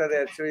pull this one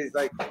out too, is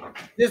like,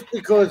 just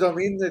because I'm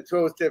in the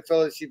 12-step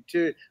fellowship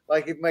too,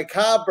 like if my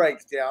car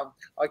breaks down,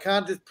 I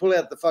can't just pull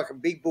out the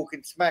fucking big book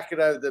and smack it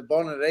over the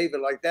bonnet either.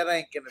 Like that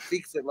ain't going to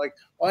fix it. Like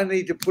I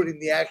need to put in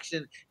the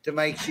action to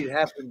make shit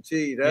happen too,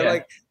 you know?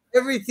 Like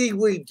everything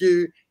we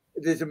do,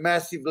 there's a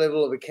massive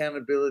level of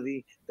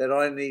accountability that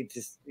I need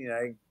to, you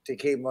know, to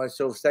keep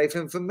myself safe.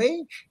 And for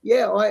me,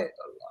 I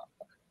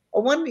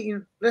wonder, you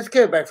know, let's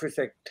go back for a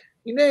second.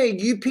 You know,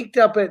 you picked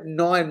up at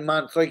 9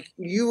 months, like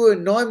you were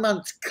 9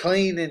 months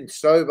clean and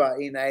sober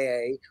in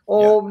AA.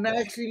 Or no,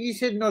 actually, you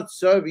said not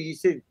sober, you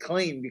said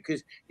clean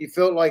because you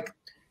felt like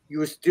you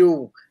were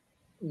still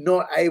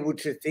not able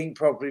to think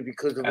properly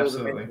because of all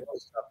the mental health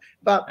stuff.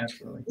 But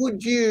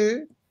would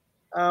you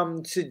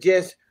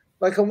suggest,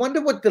 like, I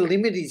wonder what the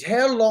limit is.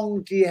 How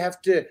long do you have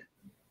to,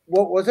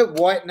 what was it,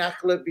 white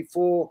knuckle it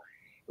before?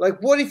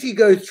 Like, what if you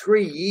go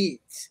 3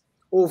 years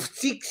or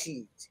 6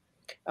 years?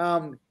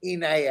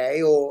 In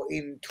AA or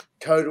in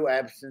total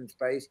abstinence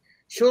space,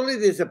 surely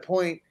there's a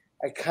point,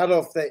 a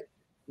cutoff that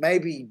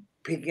maybe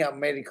picking up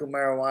medical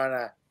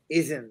marijuana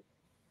isn't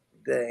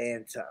the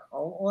answer.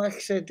 Well,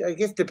 actually, I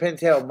guess it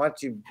depends how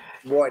much you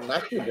white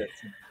knuckled it.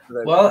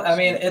 Well, I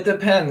mean, it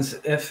depends.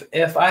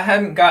 If I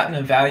hadn't gotten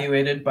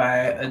evaluated by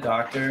a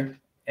doctor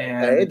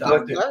and the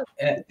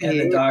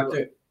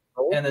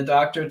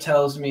doctor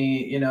tells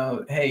me, you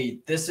know, hey,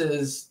 this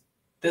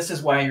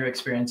is why you're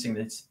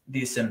experiencing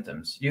these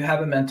symptoms. You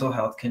have a mental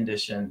health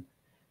condition,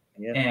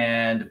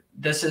 and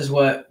this is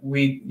what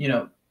we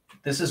do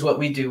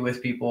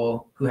with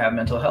people who have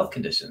mental health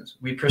conditions.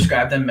 We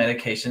prescribe them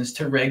medications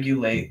to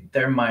regulate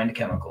their mind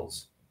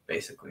chemicals,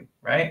 basically,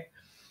 right?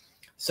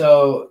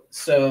 So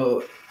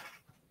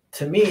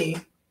to me,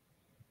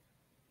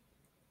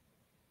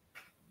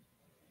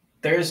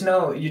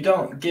 you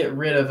don't get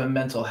rid of a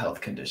mental health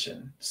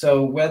condition.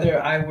 So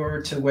whether I were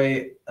to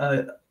wait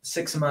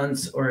 6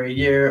 months or a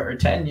year or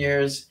 10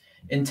 years,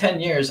 in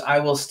 10 years, I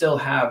will still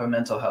have a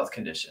mental health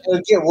condition. It'll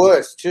get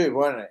worse too,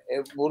 won't it?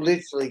 It will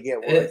literally get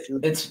worse.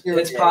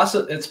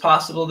 It's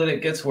possible that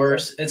it gets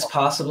worse. It's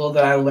possible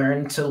that I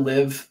learn to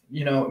live,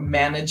 you know,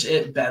 manage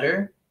it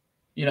better.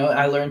 You know,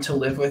 I learn to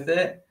live with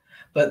it.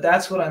 But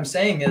that's what I'm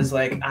saying is,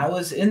 like, I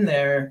was in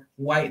there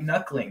white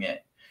knuckling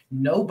it.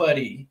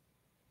 Nobody,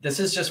 this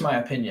is just my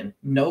opinion,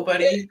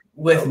 nobody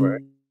with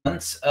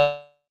months of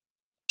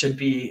should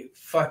be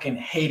fucking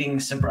hating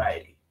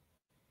sobriety.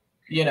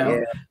 You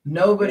know,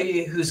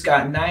 nobody who's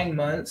got 9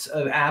 months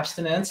of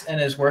abstinence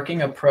and is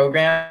working a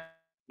program.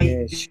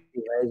 You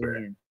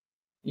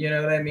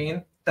know what I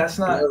mean? That's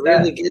not I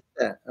really get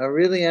that. I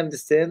really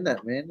understand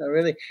that, man. I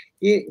really,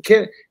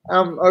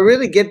 I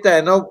really get that,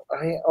 and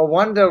I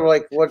wonder,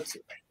 like,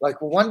 I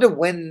wonder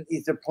when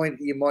is the point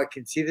that you might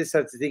consider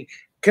such a thing.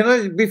 Can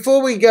I,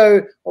 before we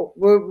go,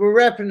 we're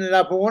wrapping it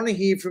up. I want to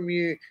hear from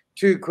you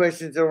 2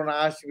 questions I want to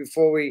ask you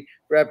before we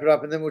wrap it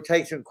up, and then we'll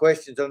take some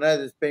questions. I know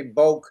there's been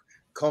bulk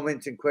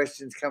comments and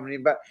questions coming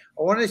in, but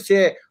I want to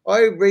share.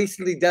 I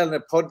recently done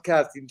a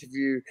podcast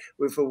interview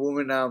with a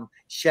woman,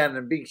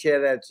 Shannon. Big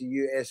shout out to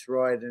you, S.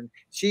 Ride, and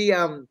she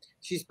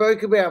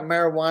spoke about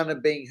marijuana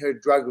being her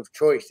drug of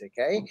choice.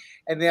 Okay,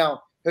 and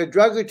now her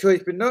drug of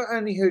choice, but not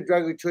only her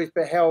drug of choice,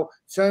 but how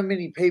so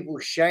many people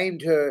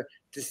shamed her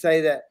to say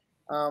that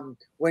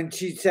when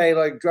she'd say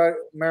like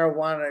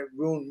marijuana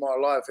ruined my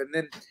life, and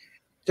then.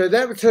 So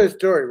that was her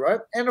story, right?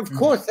 And of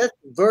course, that's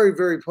very,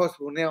 very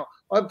possible. Now,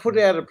 I put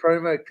out a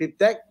promo clip.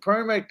 That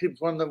promo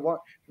clip's one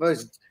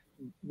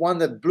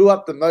that blew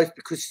up the most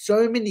because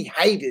so many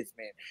haters,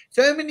 man.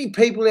 So many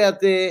people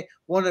out there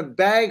want to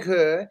bag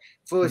her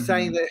for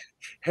saying that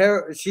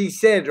she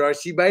said, right?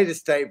 She made a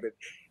statement.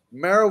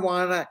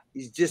 Marijuana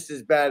is just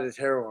as bad as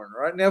heroin,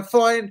 right? Now,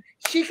 fine,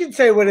 she can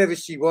say whatever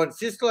she wants,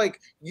 just like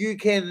you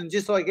can, and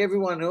just like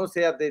everyone else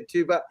out there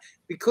too. But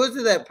because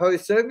of that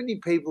post, so many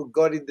people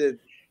got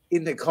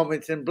in the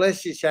comments, and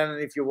bless you, Shannon,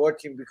 if you're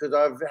watching, because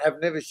I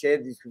have never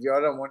shared this with you. I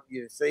don't want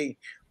you to see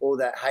all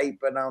that hate,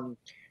 but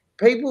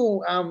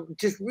people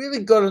just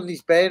really got on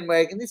this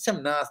bandwagon. There's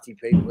some nasty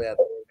people out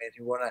there, man,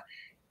 who want to,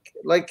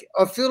 like,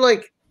 I feel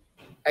like,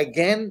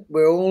 again,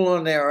 we're all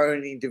on our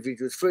own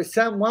individuals. For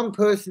one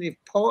person, if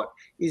pot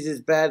is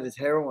as bad as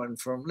heroin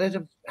for them, let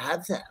them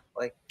have that,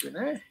 like, you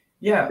know.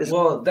 Yeah,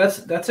 well,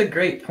 that's a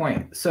great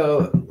point.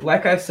 So,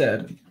 like I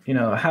said, you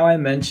know, how I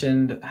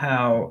mentioned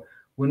how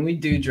when we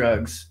do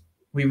drugs,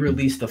 we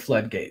release the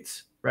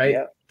floodgates, right?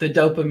 Yep. The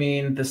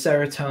dopamine, the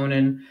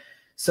serotonin.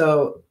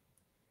 So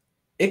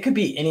it could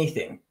be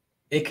anything.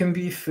 It can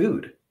be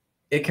food.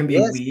 It can be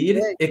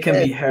weed. It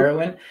can be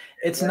heroin.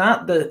 It's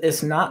not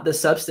the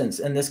substance.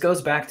 And this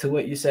goes back to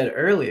what you said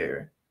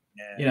earlier.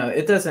 Yeah. You know,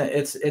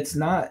 it's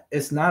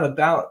not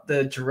about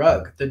the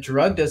drug. The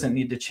drug doesn't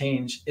need to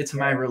change. It's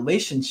my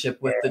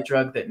relationship with the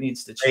drug that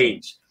needs to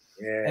change.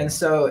 Yeah. And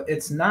so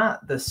it's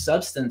not the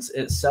substance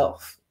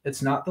itself.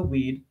 It's not the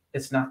weed.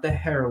 It's not the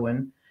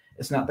heroin.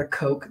 It's not the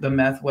coke, the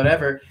meth,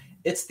 whatever.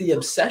 It's the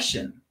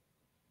obsession,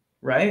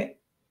 right?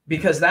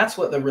 Because that's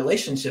what the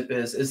relationship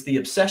is the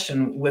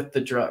obsession with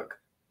the drug,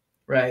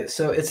 right?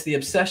 So it's the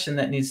obsession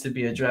that needs to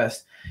be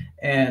addressed.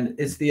 And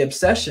it's the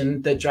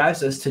obsession that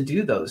drives us to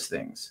do those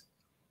things,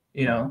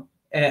 you know?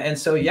 And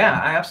so,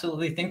 yeah, I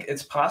absolutely think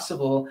it's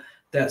possible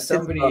that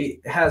somebody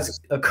has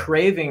a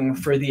craving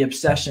for the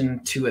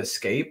obsession to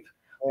escape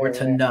or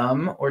to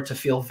numb or to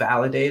feel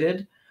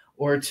validated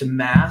or to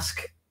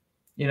mask.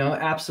 You know,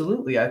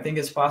 absolutely. I think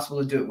it's possible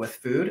to do it with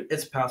food.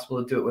 It's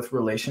possible to do it with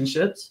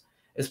relationships.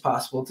 It's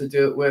possible to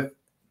do it with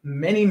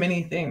many,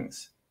 many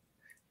things.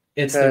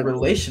 It's the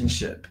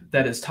relationship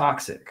that is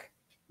toxic.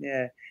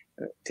 Yeah,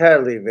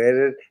 totally,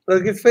 man.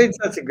 Look, it's been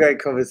such a great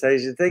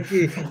conversation. Thank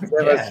you so much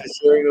for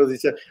sharing all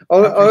this. I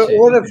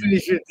want to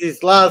finish with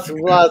this last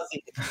thing.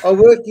 I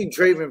worked in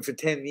treatment for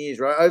 10 years,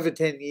 right? Over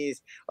 10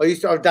 years.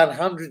 I've done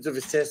hundreds of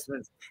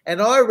assessments. And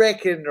I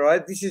reckon,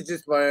 right, this is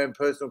just my own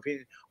personal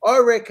opinion, I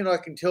reckon I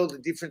can tell the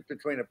difference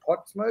between a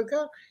pot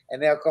smoker,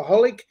 an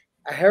alcoholic,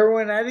 a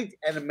heroin addict,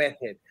 and a meth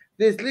head.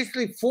 There's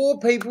literally 4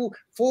 people,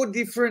 4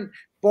 different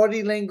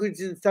body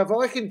language and stuff.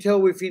 I can tell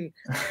within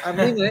a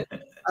minute.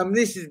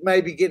 This is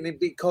maybe getting a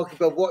bit cocky,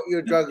 but what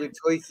your drug of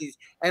choice is.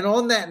 And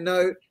on that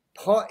note,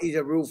 pot is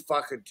a real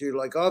fucker too.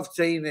 Like, I've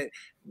seen it,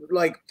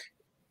 like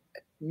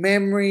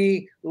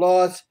memory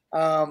loss,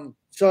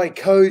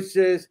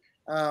 psychosis,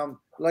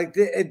 like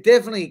it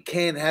definitely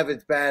can have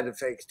its bad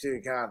effects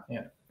too, can't it?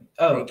 Yeah.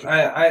 Oh,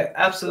 I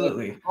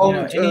absolutely. You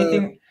know,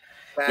 anything.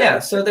 Yeah.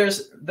 So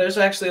there's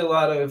actually a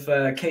lot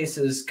of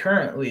cases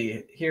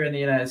currently here in the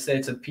United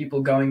States of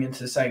people going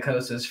into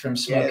psychosis from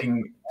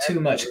smoking too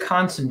much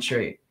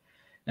concentrate.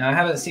 Now, I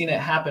haven't seen it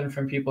happen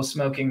from people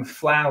smoking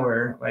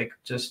flower, like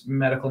just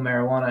medical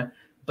marijuana,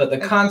 but the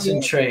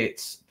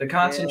concentrates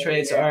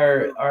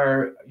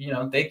are, you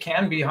know, they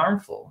can be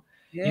harmful.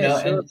 Yeah, you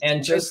know, sure.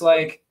 and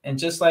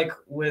just like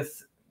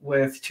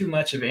with too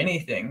much of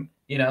anything,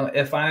 you know,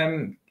 if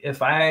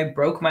I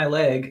broke my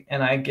leg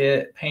and I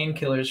get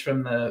painkillers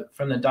from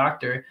the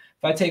doctor,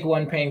 if I take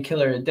 1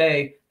 painkiller a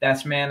day,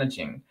 that's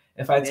managing.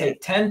 If I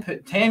take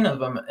 10 of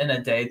them in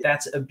a day,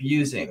 that's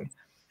abusing.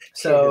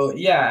 So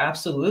yeah,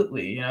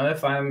 absolutely. You know,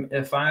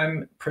 if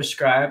I'm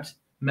prescribed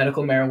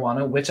medical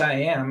marijuana, which I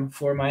am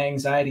for my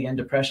anxiety and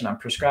depression, I'm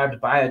prescribed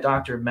by a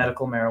doctor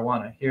medical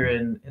marijuana here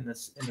in the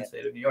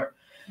state of New York.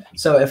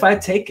 So if I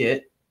take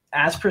it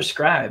as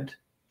prescribed,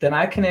 then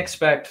I can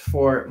expect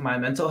for my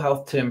mental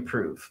health to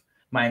improve,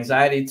 my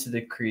anxiety to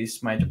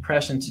decrease, my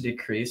depression to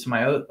decrease,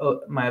 my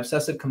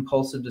obsessive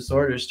compulsive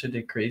disorders to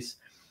decrease.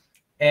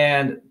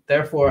 And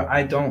therefore,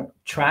 I don't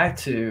try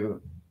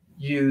to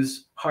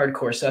use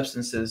hardcore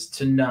substances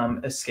to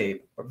numb,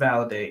 escape, or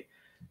validate,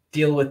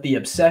 deal with the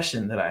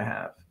obsession that I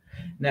have.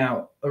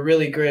 Now, a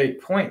really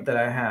great point that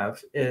I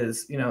have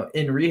is, you know,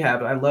 in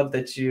rehab, I love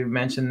that you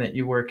mentioned that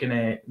you worked in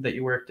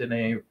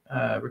a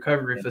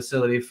recovery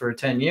facility for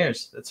 10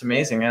 years. That's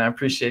amazing. And I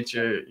appreciate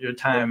your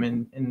time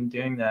in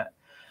doing that.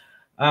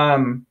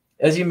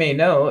 As you may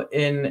know,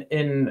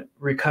 in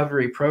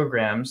recovery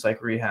programs like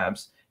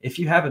rehabs, if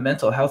you have a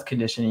mental health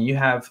condition and you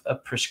have a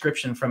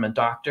prescription from a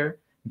doctor,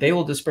 they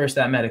will disperse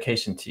that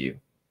medication to you.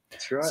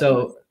 That's right.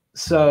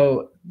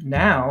 So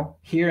now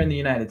here in the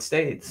United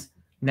States,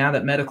 now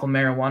that medical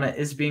marijuana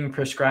is being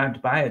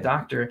prescribed by a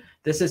doctor,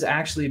 this is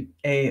actually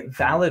a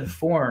valid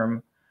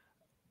form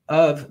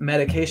of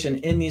medication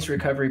in these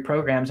recovery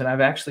programs. And I've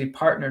actually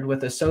partnered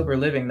with a sober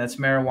living that's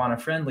marijuana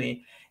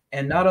friendly.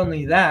 And not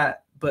only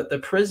that, but the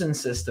prison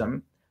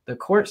system, the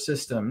court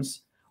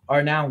systems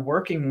are now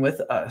working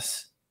with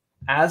us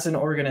as an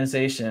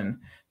organization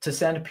to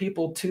send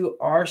people to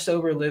our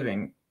sober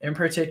living in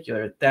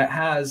particular that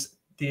has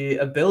the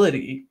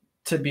ability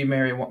to be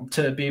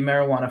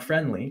marijuana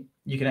friendly.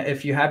 You can,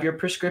 if you have your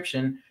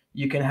prescription,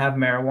 you can have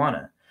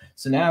marijuana.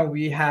 So now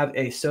we have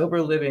a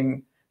sober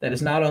living that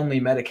is not only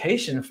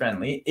medication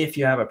friendly if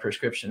you have a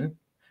prescription,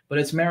 but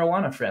it's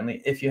marijuana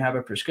friendly if you have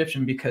a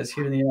prescription, because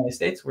here in the United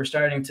States, we're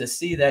starting to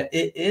see that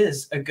it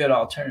is a good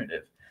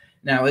alternative.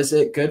 Now, is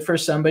it good for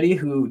somebody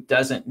who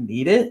doesn't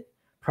need it?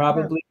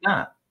 Probably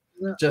not.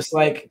 No. Just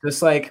like,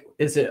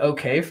 is it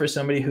okay for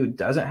somebody who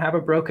doesn't have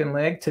a broken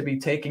leg to be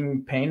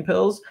taking pain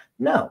pills?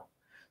 No.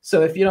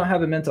 So if you don't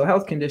have a mental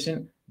health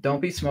condition, don't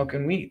be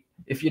smoking weed.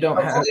 If you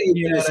don't have,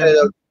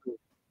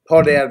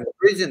 pot out of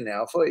prison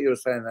now. I thought you were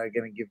saying they were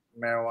going to give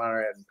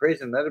marijuana out in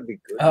prison. That'd be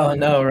good. Oh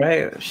no,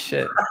 right?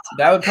 Shit,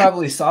 that would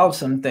probably solve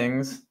some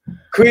things.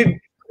 Quinn,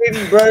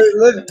 bro,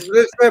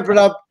 let's wrap it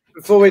up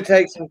before we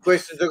take some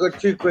questions. I've got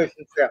 2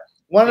 questions here.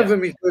 One of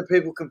them is where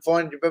people can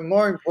find you, but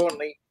more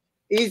importantly,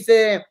 do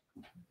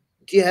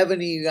you have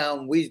any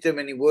wisdom,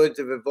 any words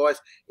of advice?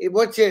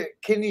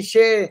 Can you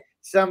share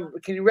some?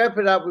 Can you wrap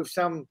it up with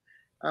some?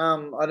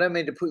 I don't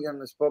mean to put you on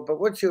the spot, but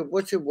what's your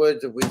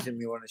words of wisdom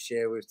you want to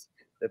share with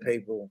the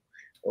people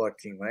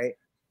watching, mate?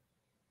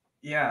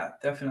 Yeah,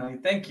 definitely.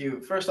 Thank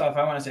you. First off,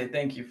 I want to say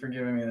thank you for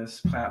giving me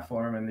this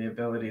platform and the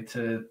ability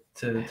to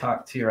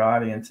talk to your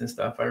audience and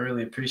stuff. I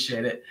really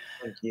appreciate it.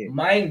 Thank you.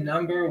 My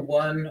number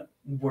 1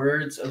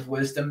 words of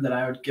wisdom that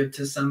I would give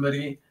to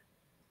somebody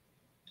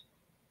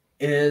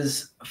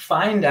is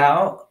find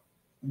out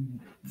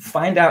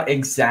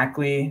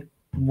exactly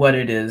what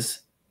it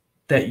is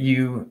that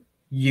you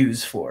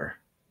use for.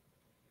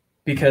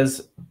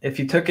 Because if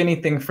you took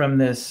anything from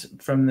this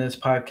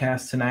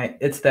podcast tonight,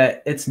 it's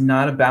that it's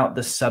not about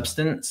the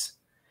substance.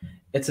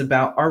 It's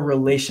about our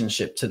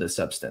relationship to the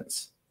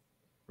substance,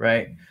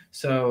 right?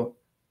 So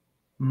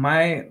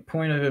my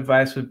point of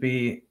advice would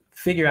be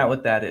figure out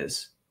what that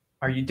is.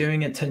 Are you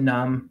doing it to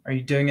numb? Are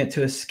you doing it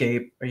to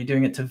escape? Are you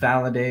doing it to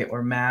validate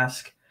or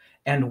mask?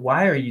 And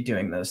why are you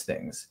doing those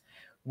things?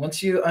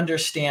 Once you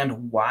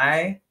understand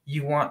why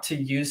you want to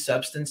use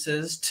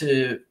substances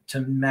to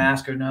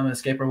mask or numb,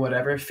 escape or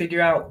whatever,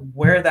 figure out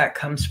where that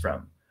comes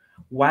from.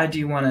 Why do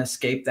you want to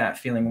escape that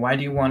feeling? Why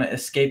do you want to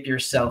escape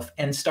yourself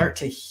and start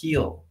to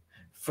heal?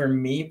 For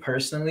me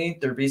personally,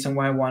 the reason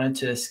why I wanted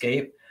to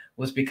escape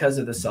was because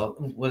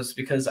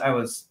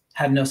I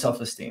had no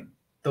self-esteem,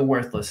 the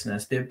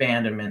worthlessness, the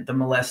abandonment, the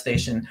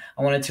molestation.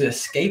 I wanted to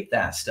escape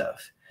that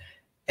stuff.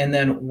 And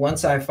then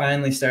once I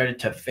finally started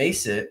to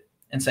face it,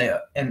 and say,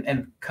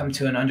 and come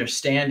to an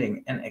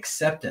understanding and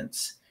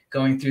acceptance,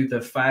 going through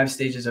the 5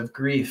 stages of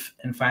grief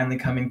and finally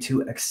coming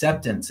to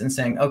acceptance and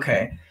saying,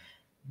 okay,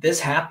 this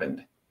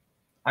happened.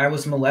 I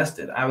was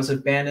molested. I was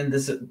abandoned.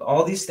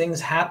 All these things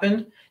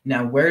happened.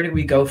 Now, where do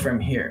we go from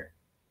here?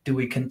 Do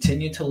we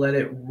continue to let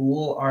it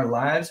rule our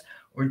lives,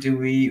 or do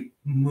we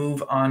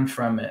move on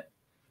from it?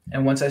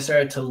 And once I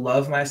started to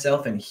love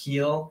myself and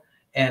heal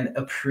and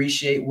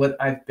appreciate what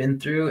I've been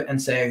through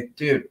and say,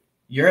 dude,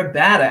 you're a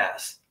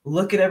badass.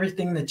 Look at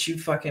everything that you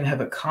fucking have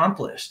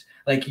accomplished.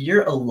 Like,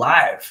 you're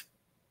alive.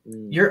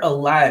 You're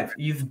alive.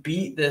 You've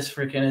beat this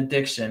freaking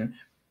addiction.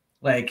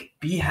 Like,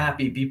 be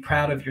happy, be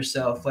proud of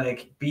yourself,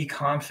 like, be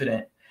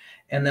confident.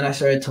 And then I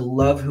started to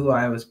love who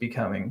I was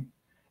becoming.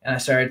 And I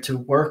started to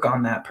work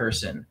on that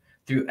person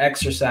through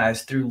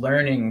exercise, through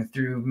learning,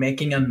 through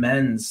making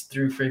amends,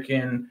 through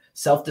freaking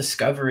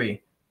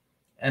self-discovery.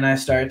 And I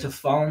started to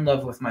fall in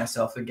love with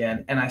myself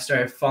again. And I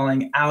started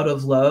falling out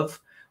of love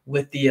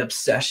with the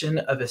obsession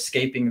of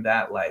escaping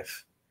that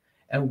life.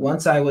 And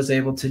once I was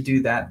able to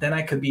do that, then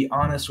I could be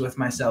honest with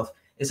myself.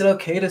 Is it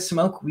okay to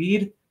smoke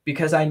weed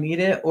because I need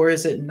it, or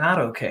is it not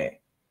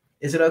okay?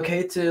 Is it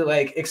okay to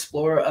like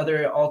explore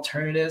other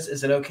alternatives?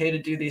 Is it okay to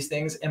do these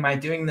things? Am I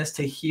doing this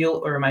to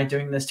heal, or am I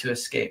doing this to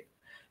escape?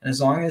 And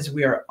as long as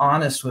we are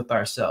honest with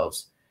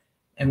ourselves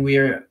and we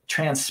are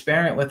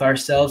transparent with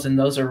ourselves and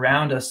those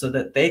around us so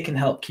that they can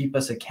help keep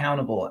us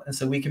accountable and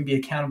so we can be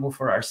accountable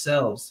for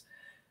ourselves,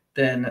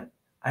 then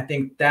I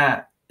think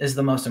that is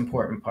the most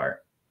important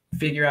part.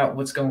 Figure out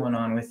what's going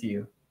on with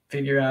you.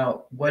 Figure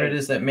out what it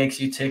is that makes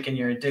you tick and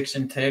your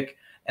addiction tick,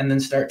 and then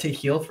start to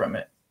heal from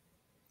it.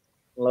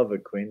 Love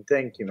it, Quinn.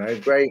 Thank you,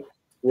 mate. Great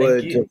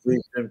words of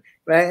wisdom.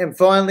 And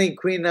finally,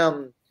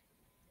 Quinn,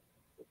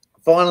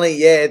 finally,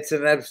 yeah, it's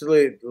an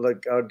absolute,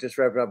 look, I'll just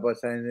wrap it up by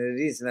saying that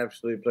it is an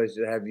absolute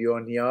pleasure to have you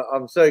on here.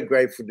 I'm so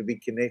grateful to be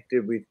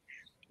connected with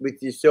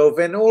yourself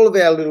and all of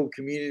our little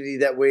community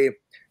that we've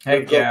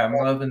Heck got. yeah, I'm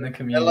loving the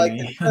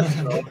community.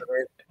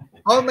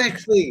 I'm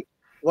actually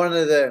one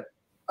of the,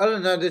 I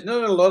don't know, there's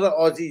not a lot of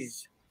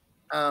Aussies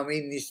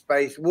in this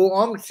space. Well,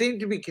 I seem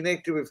to be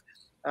connected with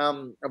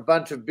a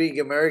bunch of big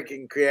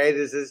American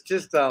creators. It's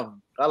just, I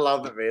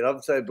love it, man.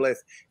 I'm so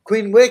blessed.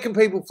 Quinn, where can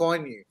people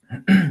find you?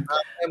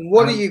 And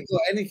what do you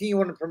got? Anything you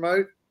want to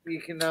promote? You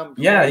can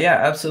yeah,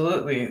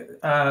 absolutely.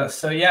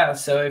 So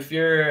if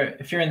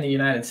you're in the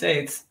United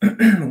States,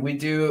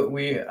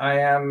 I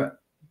am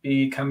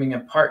becoming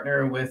a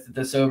partner with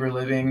the Sober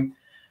Living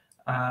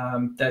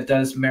that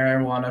does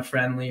marijuana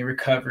friendly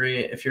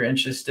recovery. If you're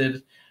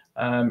interested,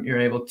 you're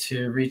able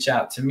to reach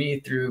out to me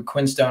through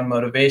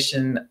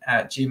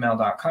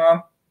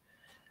quinstonemotivation@gmail.com.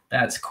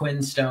 That's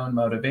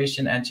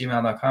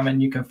quinstonemotivation@gmail.com,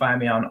 and you can find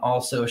me on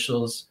all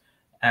socials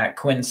at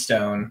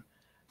Quinstone.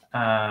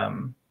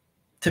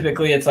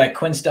 Typically it's like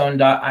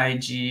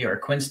quinstone.ig or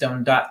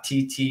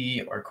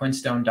quinstone.tt or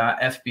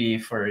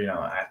quinstone.fb for,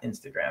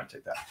 Instagram,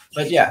 TikTok.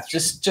 But yeah,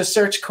 just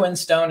search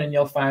Quinstone and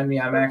you'll find me.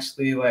 I'm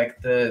actually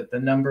like the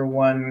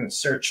 #1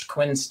 searched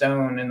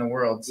Quinstone in the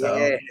world. So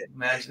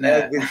imagine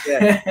that.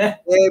 Yeah,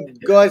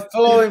 guys,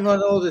 follow him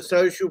on all the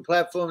social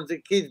platforms. The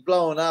kid's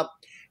blowing up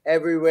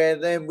everywhere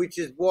then, which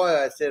is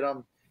why I said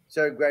I'm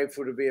so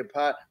grateful to be a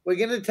part. We're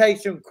going to take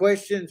some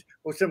questions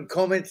or some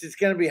comments. It's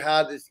going to be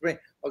hard this spring.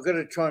 I've got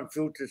to try and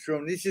filter through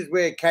them. This is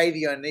where,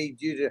 Katie, I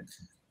need you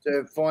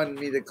to find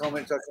me the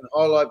comments I can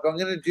highlight. But I'm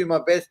going to do my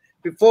best.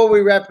 Before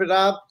we wrap it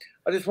up,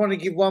 I just want to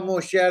give one more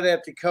shout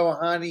out to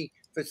Kohani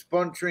for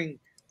sponsoring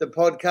the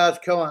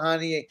podcast.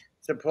 Kohani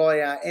supply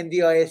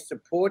NDIS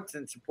supports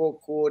and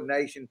support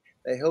coordination.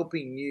 They're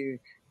helping you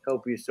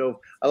help yourself.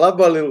 I love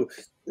my little...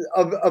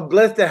 I'm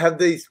blessed to have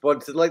these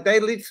sponsors. Like,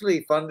 they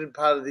literally funded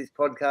part of this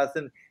podcast,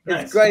 and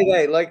it's great,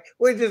 eh? Like,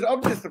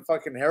 I'm just a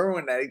fucking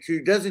heroin addict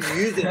who doesn't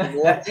use it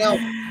anymore. Now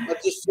I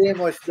just share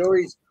my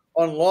stories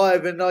on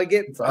live, and I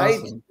get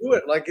paid to do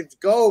it. Like, it's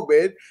gold,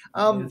 man.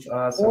 It's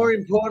awesome. More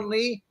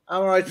importantly,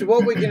 all right. So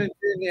what we're going to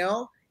do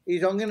now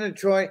is I'm going to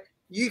try.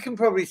 You can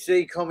probably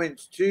see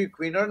comments too,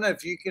 Quinn. I don't know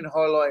if you can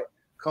highlight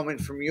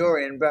comments from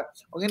your end, but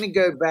I'm going to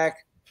go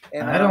back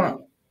and I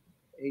don't.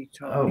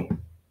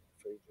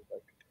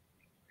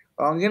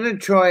 I'm going to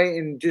try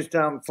and just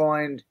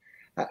find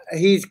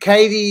here's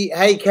Katie.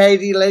 Hey,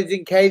 Katie,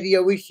 legend Katie.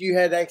 I wish you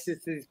had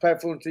access to this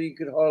platform so you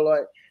could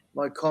highlight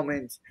my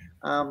comments.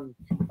 All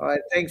right.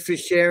 Thanks for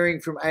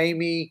sharing from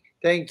Amy.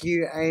 Thank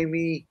you,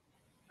 Amy.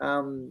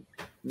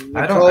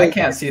 I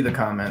can't see the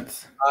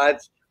comments.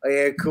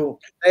 Yeah, cool.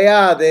 They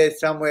are there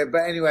somewhere.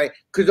 But anyway,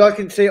 because I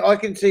can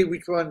see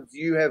which ones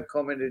you have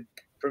commented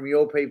from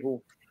your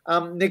people.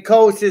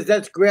 Nicole says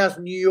that's Grouse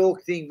New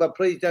York thing, but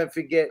please don't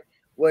forget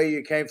where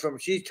you came from.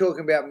 She's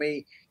talking about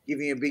me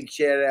giving a big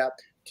shout out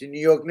to New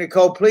York.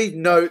 Nicole, please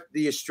note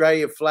the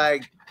Australia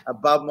flag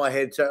above my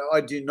head so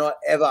I do not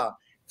ever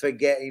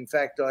forget. In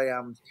fact, I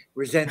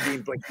resent the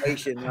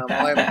implication. I'm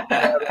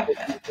proud of it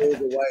all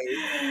the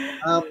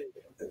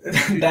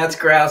way. That's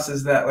grouse.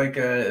 Is that like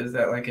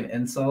an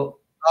insult?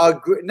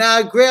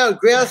 No,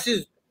 grouse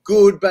is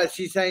good, but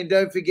she's saying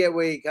don't forget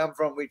where you come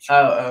from, which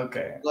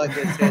okay. Like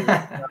I said,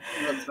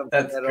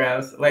 that's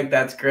grouse. Like,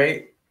 that's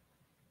great.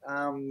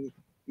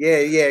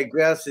 Yeah,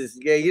 grouse is,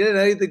 you don't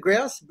know the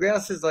grouse?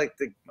 Grouse is like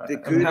the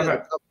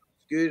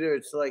scooter.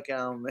 It's like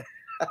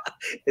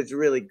it's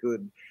really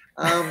good.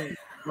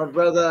 My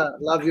brother,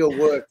 love your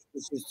work.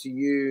 This is to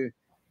you.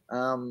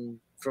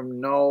 From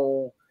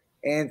Noel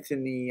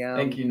Anthony.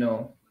 Thank you,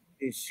 Noel.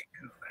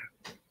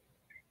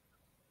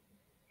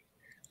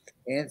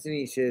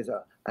 Anthony says,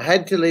 I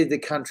had to leave the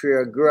country.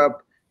 I grew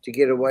up to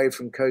get away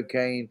from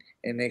cocaine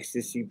and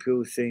ecstasy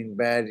pill scene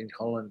bad in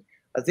Holland.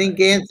 I think,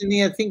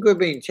 Anthony, we've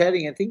been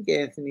chatting. I think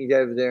Anthony's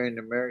over there in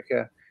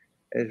America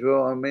as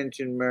well. I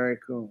mentioned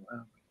Miracle.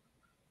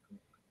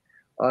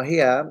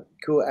 Here.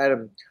 Cool,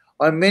 Adam.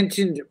 I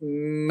mentioned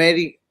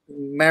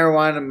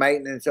marijuana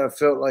maintenance. I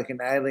felt like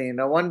an alien.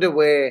 I wonder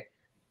where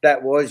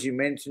that was. You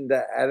mentioned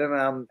that,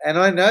 Adam. And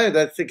I know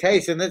that's the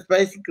case. And that's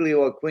basically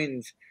what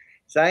Quinn's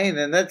saying.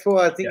 And that's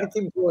why I think it's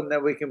important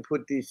that we can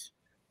put this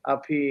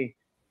up here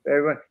for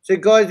everyone. So,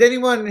 guys,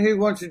 anyone who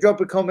wants to drop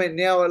a comment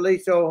now, at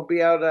least I'll be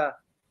able to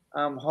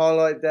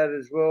highlight that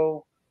as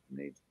well.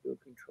 Need to feel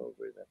control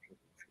over that.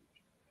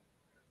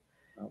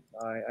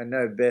 I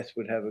know Beth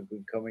would have a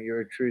good comment.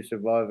 You're a true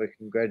survivor.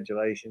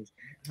 Congratulations,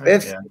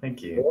 Beth. Yeah,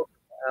 thank you.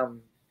 I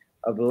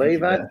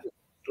believe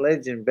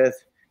legend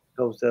Beth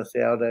helps us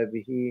out over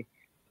here.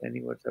 Danny,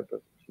 what's up?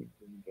 Opportunity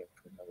to get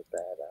for another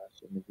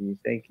badass interview.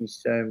 Thank you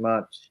so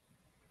much,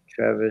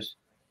 Travis.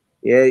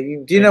 Yeah,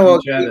 do you know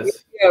what?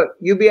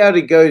 You'll be able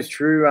to go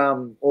through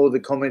all the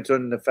comments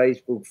on the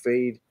Facebook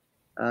feed.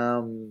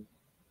 And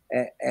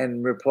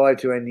reply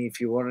to any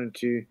if you wanted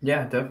to.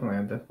 Yeah, definitely.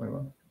 I definitely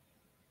will.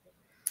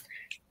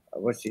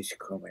 What's this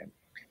comment?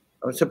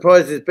 I'm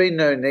surprised there's been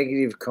no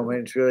negative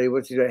comments really.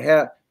 What's he doing?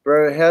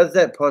 How's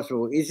that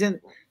possible?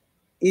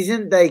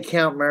 Isn't they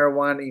count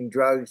marijuana in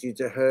drugs?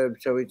 It's a herb,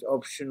 so it's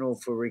optional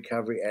for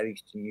recovery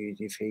addicts to use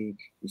if he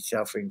is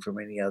suffering from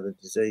any other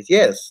disease.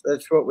 Yes,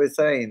 that's what we're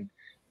saying,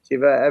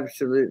 Shiva.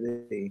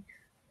 Absolutely.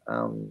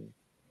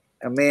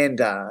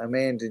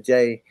 Amanda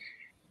J.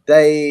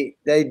 They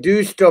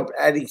do stop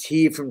addicts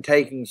here from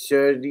taking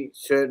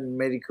certain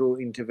medical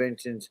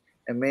interventions.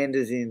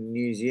 Amanda's in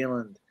New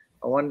Zealand.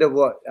 I wonder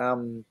what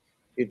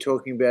you're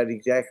talking about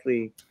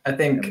exactly. I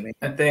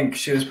think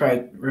she was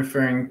probably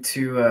referring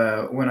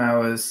to when I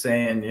was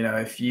saying, you know,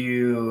 if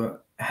you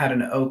had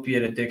an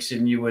opiate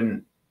addiction, you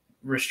wouldn't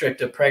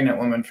restrict a pregnant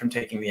woman from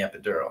taking the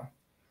epidural.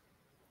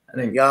 I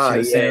think she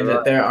was saying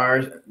that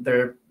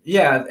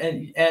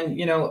and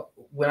you know,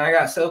 when I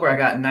got sober, I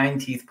got 9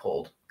 teeth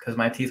pulled because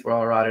my teeth were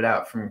all rotted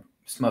out from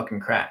smoking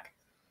crack.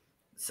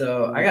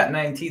 So I got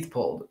 9 teeth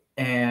pulled,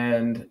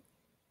 and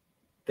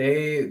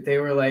they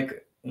were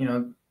like, you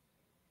know,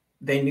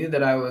 they knew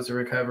that I was a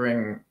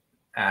recovering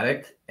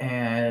addict,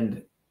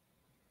 and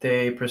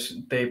they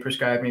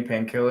prescribed me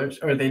painkillers,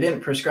 or they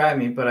didn't prescribe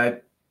me, but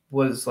I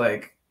was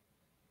like,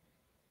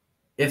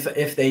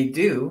 if they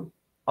do,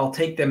 I'll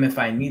take them if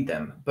I need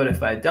them, but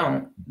if I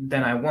don't,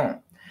 then I won't.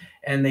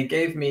 And they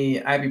gave me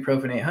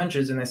ibuprofen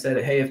 800s, and they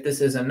said, hey, if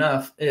this isn't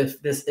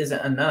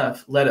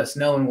enough, let us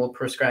know and we'll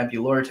prescribe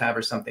you Lortab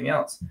or something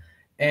else.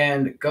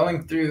 And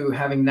going through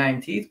having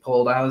 9 teeth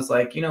pulled, I was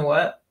like, you know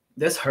what?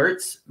 This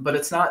hurts, but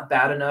it's not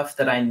bad enough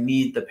that I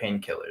need the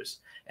painkillers.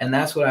 And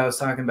that's what I was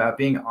talking about,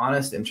 being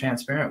honest and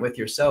transparent with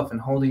yourself and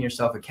holding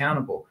yourself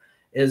accountable,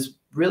 is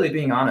really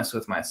being honest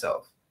with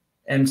myself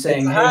and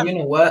saying, hey, you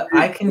know what?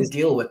 I can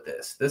deal with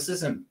this. This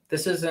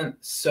isn't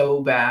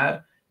so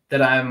bad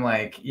that I'm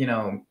like, you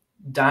know,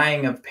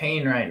 dying of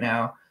pain right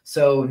now.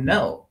 So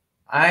no,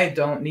 I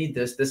don't need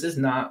this. This is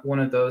not one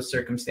of those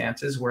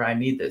circumstances where I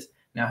need this.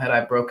 Now, had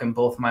I broken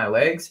both my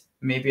legs,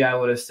 maybe I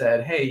would have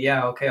said, hey,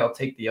 yeah, okay, I'll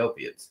take the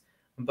opiates.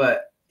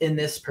 But in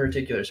this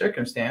particular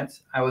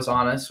circumstance, I was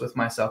honest with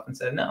myself and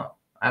said, no,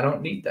 I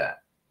don't need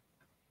that.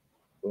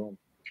 Cool.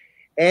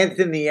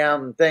 Anthony,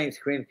 thanks,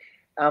 Quinn.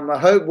 I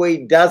hope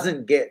weed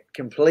doesn't get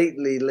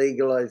completely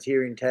legalized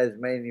here in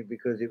Tasmania,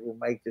 because it will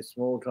make the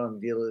small-time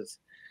dealers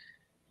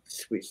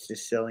switch to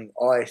selling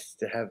ice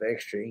to have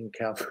extra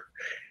income.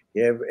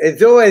 Yeah,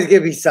 it's always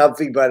going to be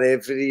something, but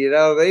Anthony, you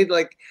know what I mean?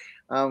 Like,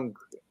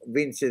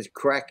 Vince says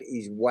crack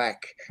is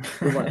whack.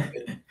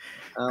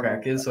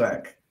 Crack is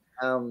whack.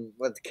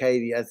 What's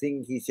Katie? I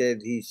think he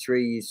said he's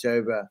 3 years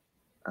sober,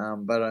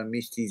 but I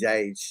missed his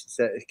age.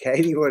 So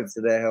Katie wants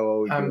to know how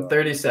old you are. I'm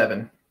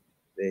 37.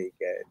 There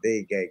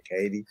you go,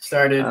 Katie.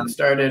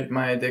 Started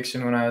my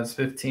addiction when I was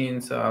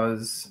 15, so I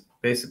was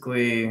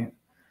basically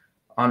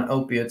on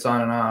opiates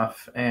on and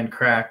off, and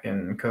crack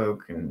and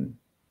coke, and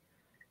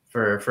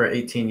for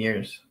 18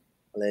 years.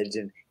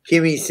 Legend.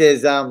 Kimmy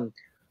says,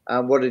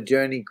 what a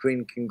journey,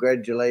 Quinn.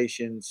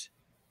 Congratulations.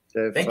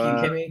 So Thank you,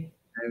 Kimmy.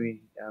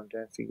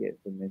 Don't forget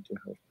the mental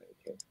health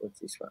medication. What's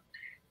this one?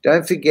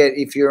 Don't forget,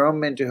 if you're on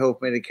mental health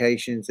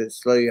medications that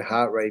slow your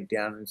heart rate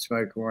down and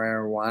smoke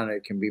marijuana,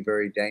 it can be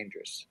very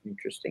dangerous.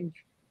 Interesting.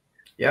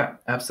 Yeah,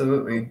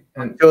 absolutely.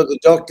 And I'm sure the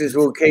doctors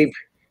will keep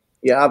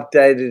you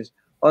updated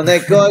on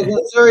that. Guys,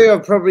 I'm sorry I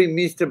probably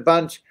missed a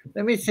bunch.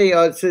 Let me see.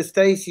 So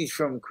Stacey's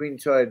from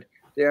Quinnside.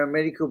 There are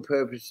medical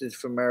purposes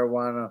for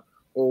marijuana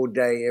all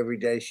day, every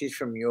day. She's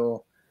from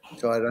your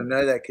side. I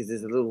know that because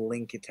there's a little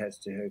link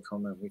attached to her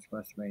comment, which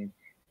must mean.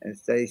 And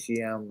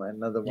Stacey,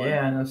 another one.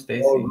 Yeah, I know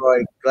Stacey. All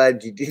right,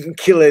 glad you didn't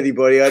kill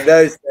anybody. I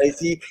know,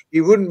 Stacey.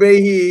 You wouldn't be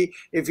here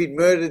if he'd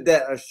murdered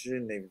that. I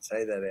shouldn't even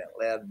say that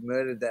out loud.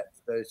 Murdered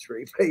those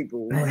 3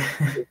 people.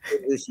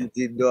 You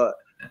did not.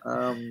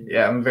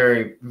 Yeah, I'm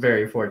very,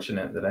 very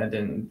fortunate that I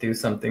didn't do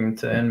something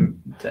to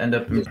end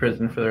up in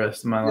prison for the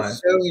rest of my life.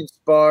 So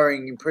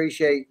inspiring.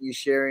 Appreciate you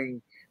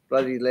sharing,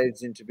 bloody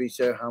legend, to be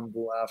so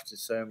humble after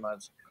so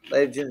much.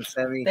 Legend,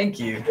 Sammy.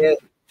 Thank you. Yeah.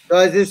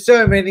 Guys, there's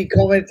so many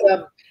comments.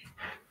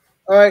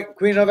 All right,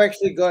 Quinn, I've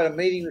actually got a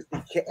meeting with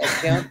the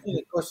accountant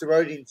across the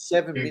road in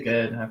 7 minutes.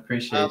 Good. I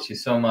appreciate you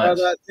so much.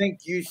 Brother, thank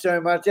you so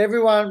much.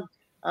 Everyone,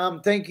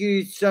 thank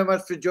you so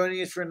much for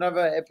joining us for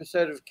another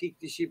episode of Kick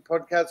the Shit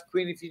podcast.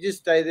 Quinn, if you just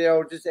stay there,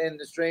 I'll just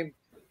end the stream.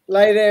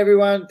 Later,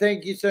 everyone.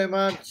 Thank you so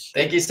much.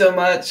 Thank you so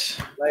much.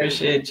 Later.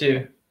 Appreciate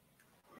you.